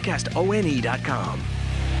 That's PodcastOne.com.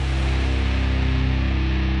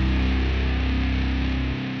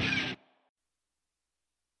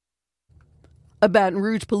 A Baton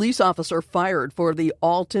Rouge police officer fired for the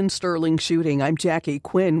Alton Sterling shooting. I'm Jackie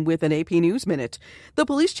Quinn with an AP News Minute. The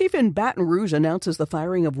police chief in Baton Rouge announces the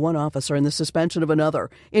firing of one officer and the suspension of another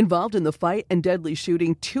involved in the fight and deadly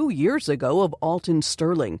shooting 2 years ago of Alton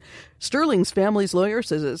Sterling. Sterling's family's lawyer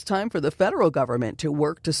says it's time for the federal government to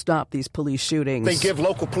work to stop these police shootings. They give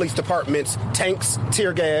local police departments tanks,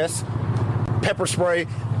 tear gas, pepper spray,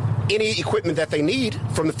 any equipment that they need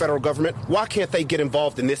from the federal government, why can't they get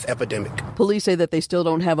involved in this epidemic? Police say that they still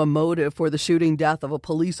don't have a motive for the shooting death of a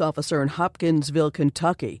police officer in Hopkinsville,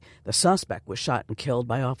 Kentucky. The suspect was shot and killed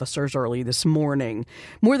by officers early this morning.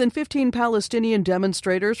 More than 15 Palestinian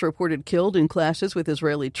demonstrators reported killed in clashes with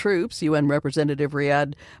Israeli troops. UN Representative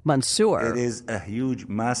Riyad Mansour. It is a huge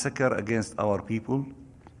massacre against our people,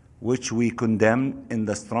 which we condemn in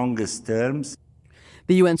the strongest terms.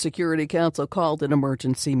 The UN Security Council called an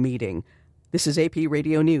emergency meeting. This is AP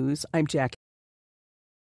Radio News. I'm Jackie.